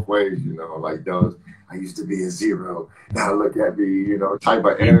go both ways, you know, like those, I used to be a zero, now look at me, you know, type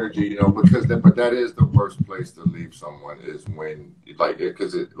of energy, you know, because but that is the worst place to leave someone, is when, like,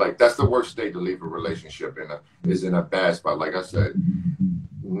 because like, that's the worst state to leave a relationship is in a bad spot. Like I said,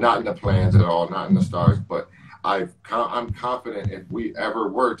 not in the plans at all, not in the stars, but I'm confident if we ever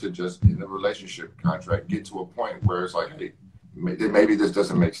were to just, in a relationship contract, get to a point where it's like, hey, maybe this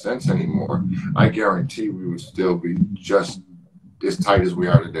doesn't make sense anymore, I guarantee we would still be just as tight as we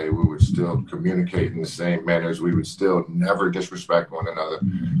are today. We would still communicate in the same manners. We would still never disrespect one another.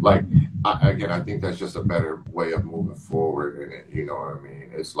 Like, I think that's just a better way of moving forward in it. You know what I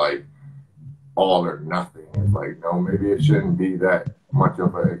mean? It's like all or nothing. It's like, no, maybe it shouldn't be that much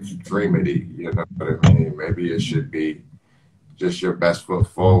of an extremity. You know what I mean? Maybe it should be just your best foot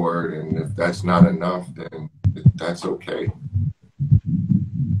forward. And if that's not enough, then that's okay.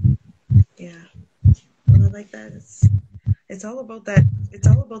 Yeah. Well, I like that. It's all about that. It's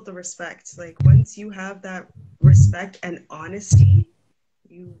all about the respect. Like, once you have that respect and honesty,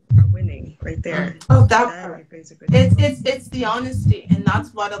 you are winning right there. Oh, that part. It's the honesty, and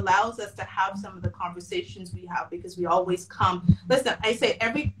that's what allows us to have some of the conversations we have, because we always come. Listen, I say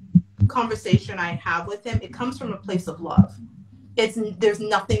every conversation I have with him, it comes from a place of love. There's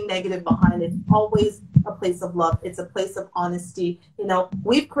nothing negative behind it. It's always a place of love. It's a place of honesty. You know,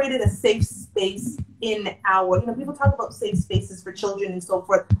 we've created a safe space in our, you know, people talk about safe spaces for children and so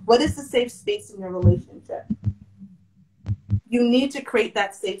forth. What is the safe space in your relationship? You need to create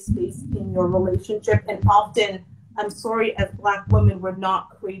that safe space in your relationship. And often, I'm sorry, as Black women, we're not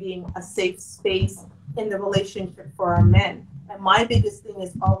creating a safe space in the relationship for our men. And my biggest thing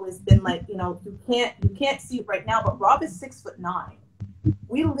has always been like, you know, you can't see it right now, but Rob is 6'9".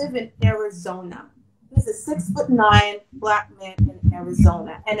 We live in Arizona. He's a 6'9" Black man in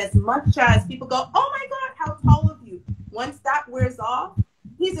Arizona. And as much as people go, oh my God, how tall are you? Once that wears off,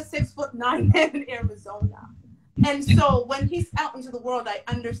 he's a 6'9" man in Arizona. And so when he's out into the world, I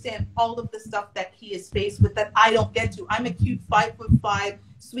understand all of the stuff that he is faced with that I don't get to. I'm a cute 5'5",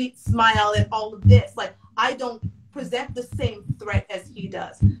 sweet smile, and all of this. Like, I don't present the same threat as he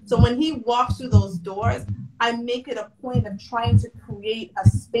does. So when he walks through those doors, I make it a point of trying to create a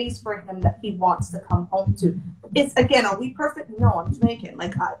space for him that he wants to come home to. It's, again, are we perfect? No, I'm Jamaican.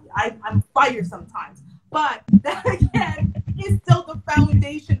 Like, I'm fire sometimes. But that, again, is still the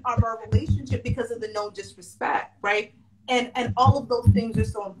foundation of our relationship because of the no disrespect, right? And all of those things are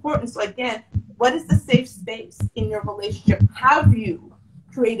so important. So again, what is the safe space in your relationship? Have you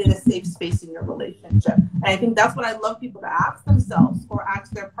created a safe space in your relationship? And I think that's what I love people to ask themselves or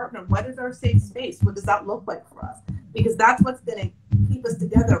ask their partner. What is our safe space? What does that look like for us? Because that's what's going to keep us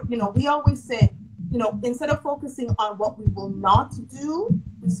together. You know, we always say, you know, instead of focusing on what we will not do,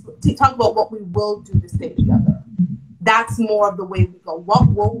 we talk about what we will do to stay together. That's more of the way we go. What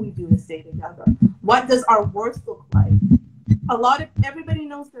will we do to stay together? What does our worst look like? Everybody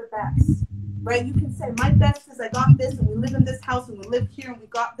knows their best, right? You can say, my best is I got this, and we live in this house, and we live here, and we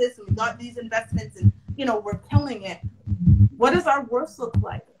got this, and we got these investments, and, you know, we're killing it. What does our worst look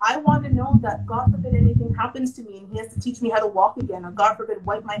like? I want to know that, God forbid anything happens to me, and he has to teach me how to walk again, or God forbid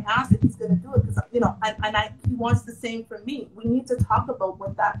wipe my ass if he's going to do it, because, you know, he wants the same for me. We need to talk about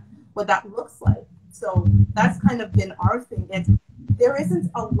what that looks like. So that's kind of been our thing. And there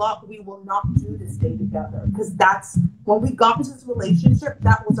isn't a lot we will not do to stay together, because that's when we got into this relationship,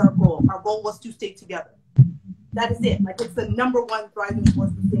 that was our goal. Our goal was to stay together. That is it. Like, it's the number one driving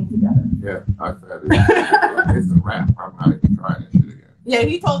force to staying together. Yeah, I said it's a wrap. I'm not even trying this shit again. Yeah,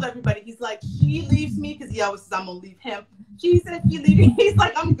 he told everybody, he's like, she leaves me, because he always says I'm going to leave him. She said, she leaves me. He's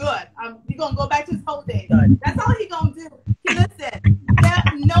like, I'm good. He's going to go back to his whole day. That's all he's going to do. Listen,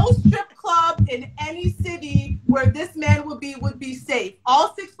 no strip club in any city where this man would be safe.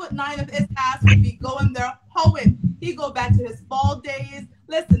 All 6'9" of his ass would be going there hoeing. He'd go back to his fall days.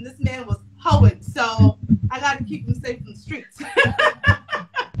 Listen, this man was hoeing. So I got to keep him safe from the streets.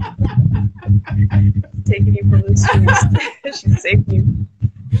 Taking you from the streets. She's saving you.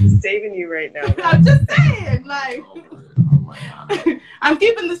 She's saving you right now. I'm just saying, like, I'm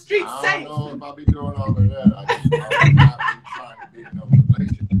keeping the streets safe. I don't know if I'll be doing all of that. I'm not trying to be in no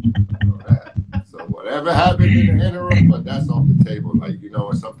relationship. So whatever happened in the interim, but that's off the table. Like, you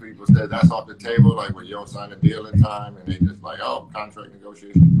know, some people said that's off the table, like when you don't sign a deal in time, and they just like, oh, contract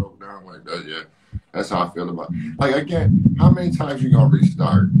negotiations broke down, like that. Yeah, that's how I feel about it. Like again, how many times you gonna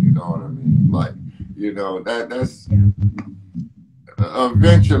restart? You know what I mean? Like, you know that's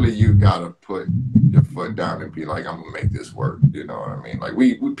eventually you gotta put your foot down and be like, I'm gonna make this work. You know what I mean? Like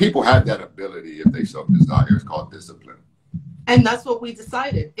we people have that ability if they so desire. It's called discipline. And that's what we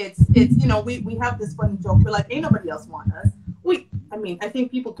decided. It's you know, we have this funny joke. We're like, ain't nobody else want us. I mean, I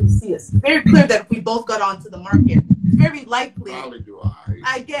think people can see us. Very clear that if we both got onto the market, very likely. Probably do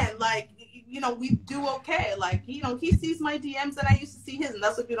I. Again, like, you know, we do okay. Like, you know, he sees my DMs and I used to see his, and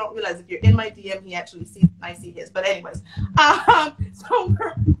that's what you don't realize. If you're in my DM, he actually sees, I see his. But anyways, so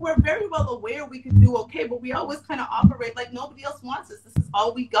we're very well aware we could do okay, but we always kind of operate like nobody else wants us. This is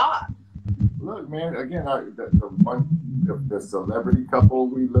all we got. Look, man, again, the celebrity couple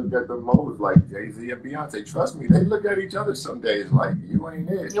we look at the most, like Jay-Z and Beyonce, trust me, they look at each other some days like, you ain't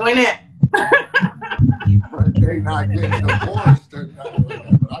it. You ain't it. But they not getting divorced. But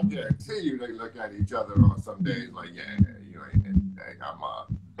I guarantee you they look at each other on some days like, yeah, you ain't it. Hey, I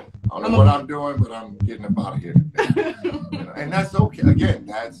don't know what I'm doing, but I'm getting up out of here today. You know, and that's okay. Again,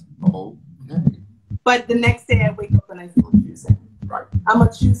 that's okay. But the next day I wake up and I still choose him. Right. I'm going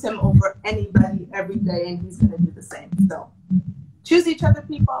to choose him over anybody every day, and he's going to do the same. So choose each other,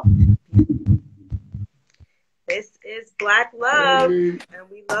 people. This is Black Love, hey. And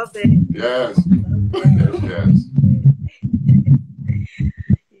we love it. Yes. Yes.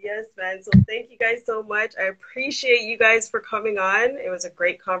 Yes, man. So thank you guys so much. I appreciate you guys for coming on. It was a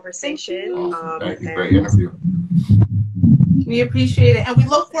great conversation. Awesome. Thank you. Great interview. We appreciate it. And we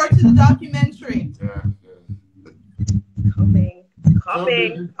look forward to the documentary. Yeah.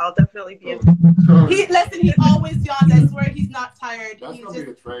 Coming. I'll definitely be in. Listen, he always yawns. I swear he's not tired. That's going to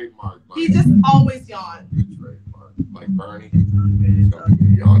be a trademark. He just always yawns. Trademark. Like Bernie. It's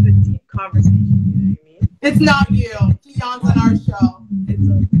a deep conversation. You know what I mean? It's not you. He yawns on our show. It's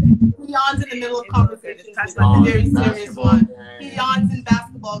okay. He yawns in the middle of conversations. It's a very serious one. Games. He yawns in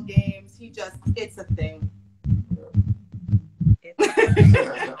basketball games. It's a thing.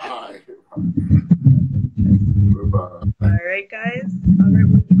 All right, guys. All right,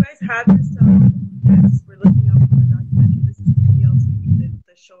 well, you guys have yourself. Yes, we're looking out for the documentary. This is BBL TV.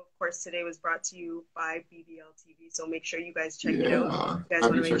 The show, of course, today was brought to you by BBL TV. So make sure you guys check it out. You guys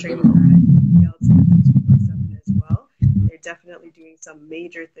want to make sure you have BBL TV 247 as well. They're definitely doing some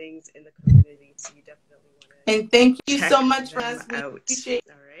major things in the community, so you definitely want to. And thank you so much for us. We appreciate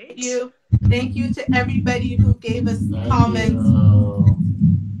you. Thank you to everybody who gave us comments.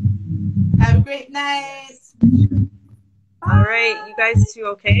 Have a great night. All right, you guys too,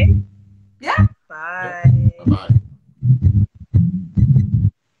 okay? Yeah. Bye. Bye-bye.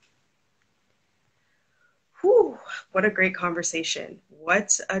 Whew, what a great conversation.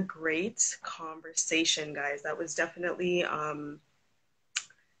 What a great conversation, guys. That was definitely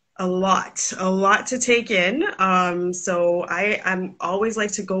a lot to take in. So I'm always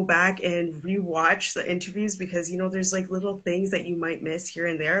like to go back and rewatch the interviews because, you know, there's like little things that you might miss here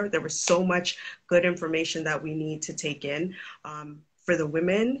and there. There was so much good information that we need to take in for the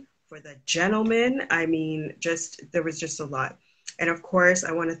women, for the gentlemen. I mean, there was just a lot. And of course,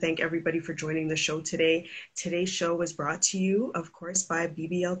 I want to thank everybody for joining the show today. Today's show was brought to you, of course, by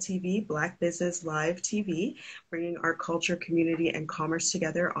BBL TV, Black Business Live TV, bringing our culture, community, and commerce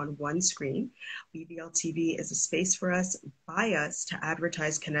together on one screen. BBL TV is a space for us, by us, to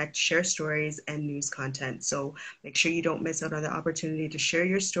advertise, connect, share stories, and news content. So make sure you don't miss out on the opportunity to share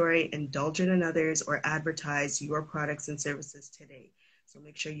your story, indulge in others, or advertise your products and services today. So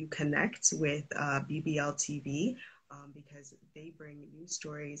make sure you connect with BBL TV. Because they bring news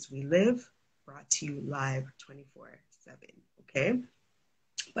stories we live, brought to you live 24/7, okay?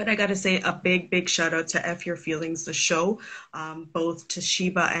 But I gotta say a big shout out to F Your Feelings, the show. Both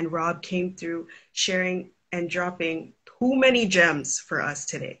Toshiba and Rob came through sharing and dropping too many gems for us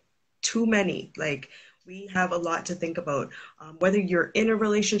today. Too many. Like, we have a lot to think about. Whether you're in a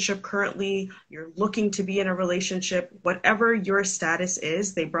relationship currently, you're looking to be in a relationship, whatever your status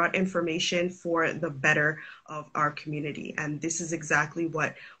is, they brought information for the better of our community. And this is exactly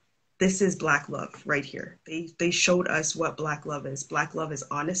this is Black love right here. They showed us what Black love is. Black love is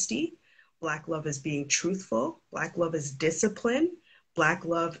honesty. Black love is being truthful. Black love is discipline. Black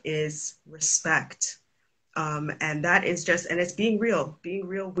love is respect. And that is and it's being real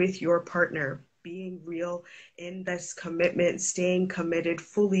with your partner, being real in this commitment, staying committed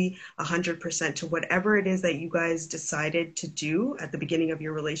fully 100% to whatever it is that you guys decided to do at the beginning of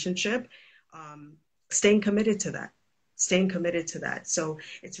your relationship, staying committed to that. So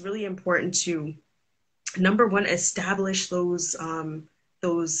it's really important to, number one, establish those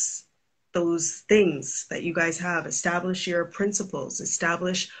those things that you guys have. Establish your principles,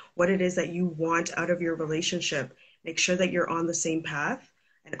 establish what it is that you want out of your relationship. Make sure that you're on the same path,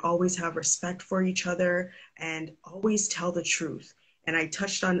 and always have respect for each other, and always tell the truth. And I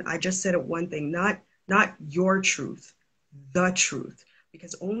just said it one thing, not your truth, the truth,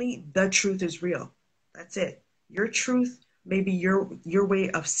 because only the truth is real. That's it. Your truth may be your way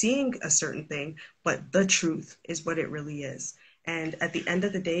of seeing a certain thing, but the truth is what it really is. And at the end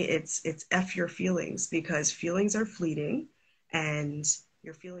of the day, it's F your feelings, because feelings are fleeting and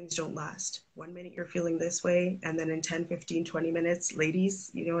your feelings don't last. 1 minute you're feeling this way, and then in 10, 15, 20 minutes,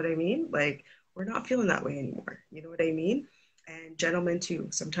 ladies, you know what I mean? Like, we're not feeling that way anymore. You know what I mean? And gentlemen too.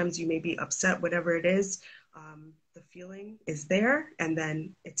 Sometimes you may be upset, whatever it is. The feeling is there, and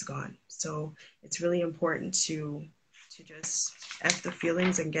then it's gone. So it's really important to just F the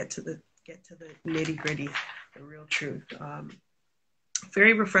feelings and get to the nitty gritty, the real truth.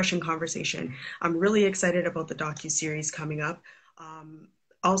 Very refreshing conversation. I'm really excited about the docuseries coming up.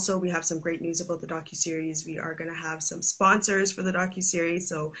 Also, we have some great news about the docuseries. We are going to have some sponsors for the docuseries,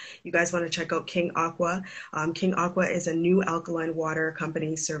 so you guys want to check out King Aqua. King Aqua is a new alkaline water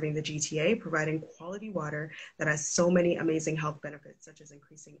company serving the GTA, providing quality water that has so many amazing health benefits, such as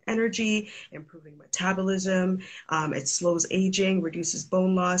increasing energy, improving metabolism, it slows aging, reduces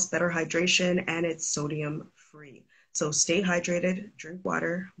bone loss, better hydration, and it's sodium-free. So stay hydrated, drink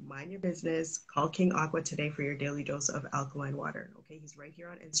water, mind your business, call King Aqua today for your daily dose of alkaline water. Okay, he's right here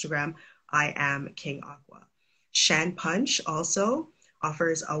on Instagram. I am King Aqua. Shan Punch also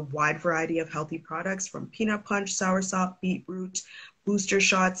offers a wide variety of healthy products, from peanut punch, soursop, beetroot, booster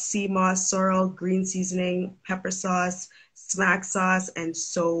shots, sea moss, sorrel, green seasoning, pepper sauce, smack sauce, and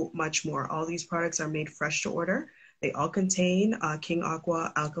so much more. All these products are made fresh to order. They all contain King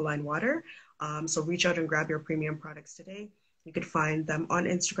Aqua alkaline water. So reach out and grab your premium products today. You could find them on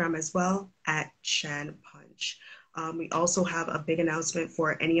Instagram as well at Shan Punch. We also have a big announcement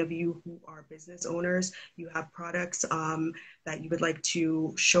for any of you who are business owners. You have products that you would like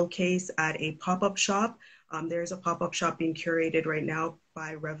to showcase at a pop-up shop. There's a pop-up shop being curated right now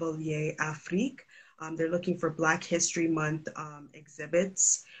by Revelier Afrique. They're looking for Black History Month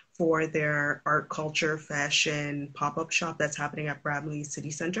exhibits for their art, culture, fashion pop-up shop that's happening at Bramley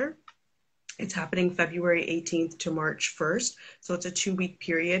City Center. It's happening February 18th to March 1st. So it's a 2-week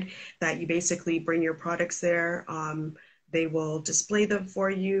period that you basically bring your products there. They will display them for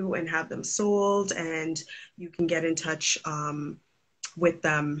you and have them sold, and you can get in touch with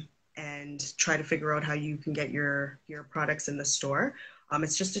them and try to figure out how you can get your products in the store.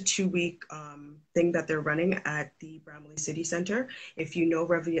 It's just a 2-week thing that they're running at the Bramley City Center. If you know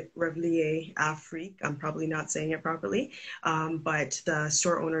Revelier Afrique, I'm probably not saying it properly, but the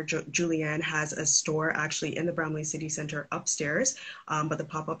store owner, Julianne, has a store actually in the Bramley City Center upstairs, but the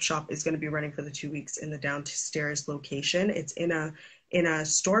pop-up shop is going to be running for the 2 weeks in the downstairs location. It's in a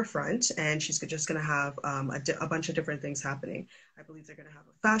storefront, and she's just going to have a bunch of different things happening. I believe they're going to have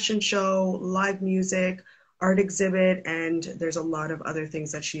a fashion show, live music, art exhibit, and there's a lot of other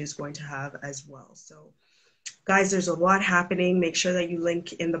things that she is going to have as well. So guys, there's a lot happening. Make sure that you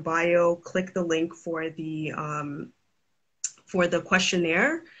link in the bio, click the link for the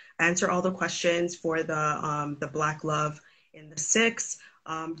questionnaire, answer all the questions for the Black Love in the 6.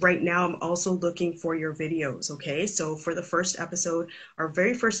 Right now, I'm also looking for your videos, okay? So for the first episode, our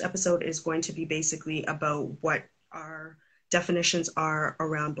very first episode is going to be basically about what our definitions are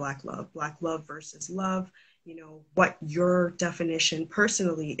around Black love versus love. You know, what your definition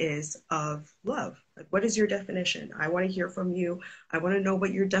personally is of love. Like, what is your definition? I want to hear from you. I want to know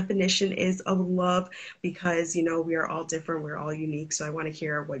what your definition is of love, because, you know, we are all different. We're all unique. So I want to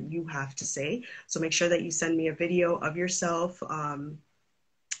hear what you have to say. So make sure that you send me a video of yourself.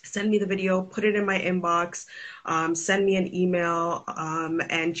 Send me the video, put it in my inbox, send me an email,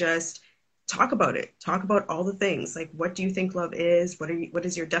 and just talk about it. Talk about all the things. Like, what do you think love is? What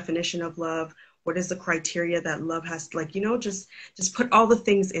is your definition of love? What is the criteria that love has? Like, you know, just put all the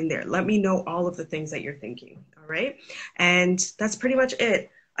things in there. Let me know all of the things that you're thinking. All right. And that's pretty much it.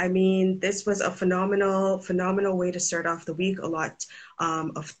 I mean, this was a phenomenal way to start off the week. A lot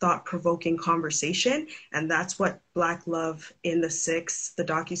of thought-provoking conversation. And that's what Black Love in the 6, the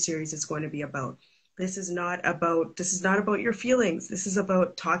docuseries, is going to be about. This is not about your feelings. This is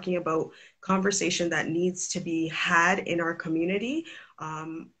about talking about conversation that needs to be had in our community.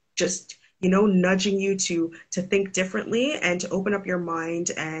 Just, you know, nudging you to think differently and to open up your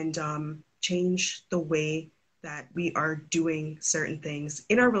mind and change the way that we are doing certain things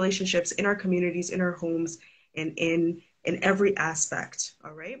in our relationships, in our communities, in our homes, and in every aspect.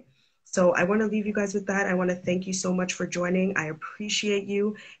 All right. So I want to leave you guys with that. I want to thank you so much for joining. I appreciate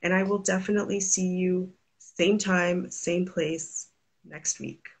you, and I will definitely see you same time, same place next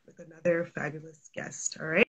week with another fabulous guest. All right.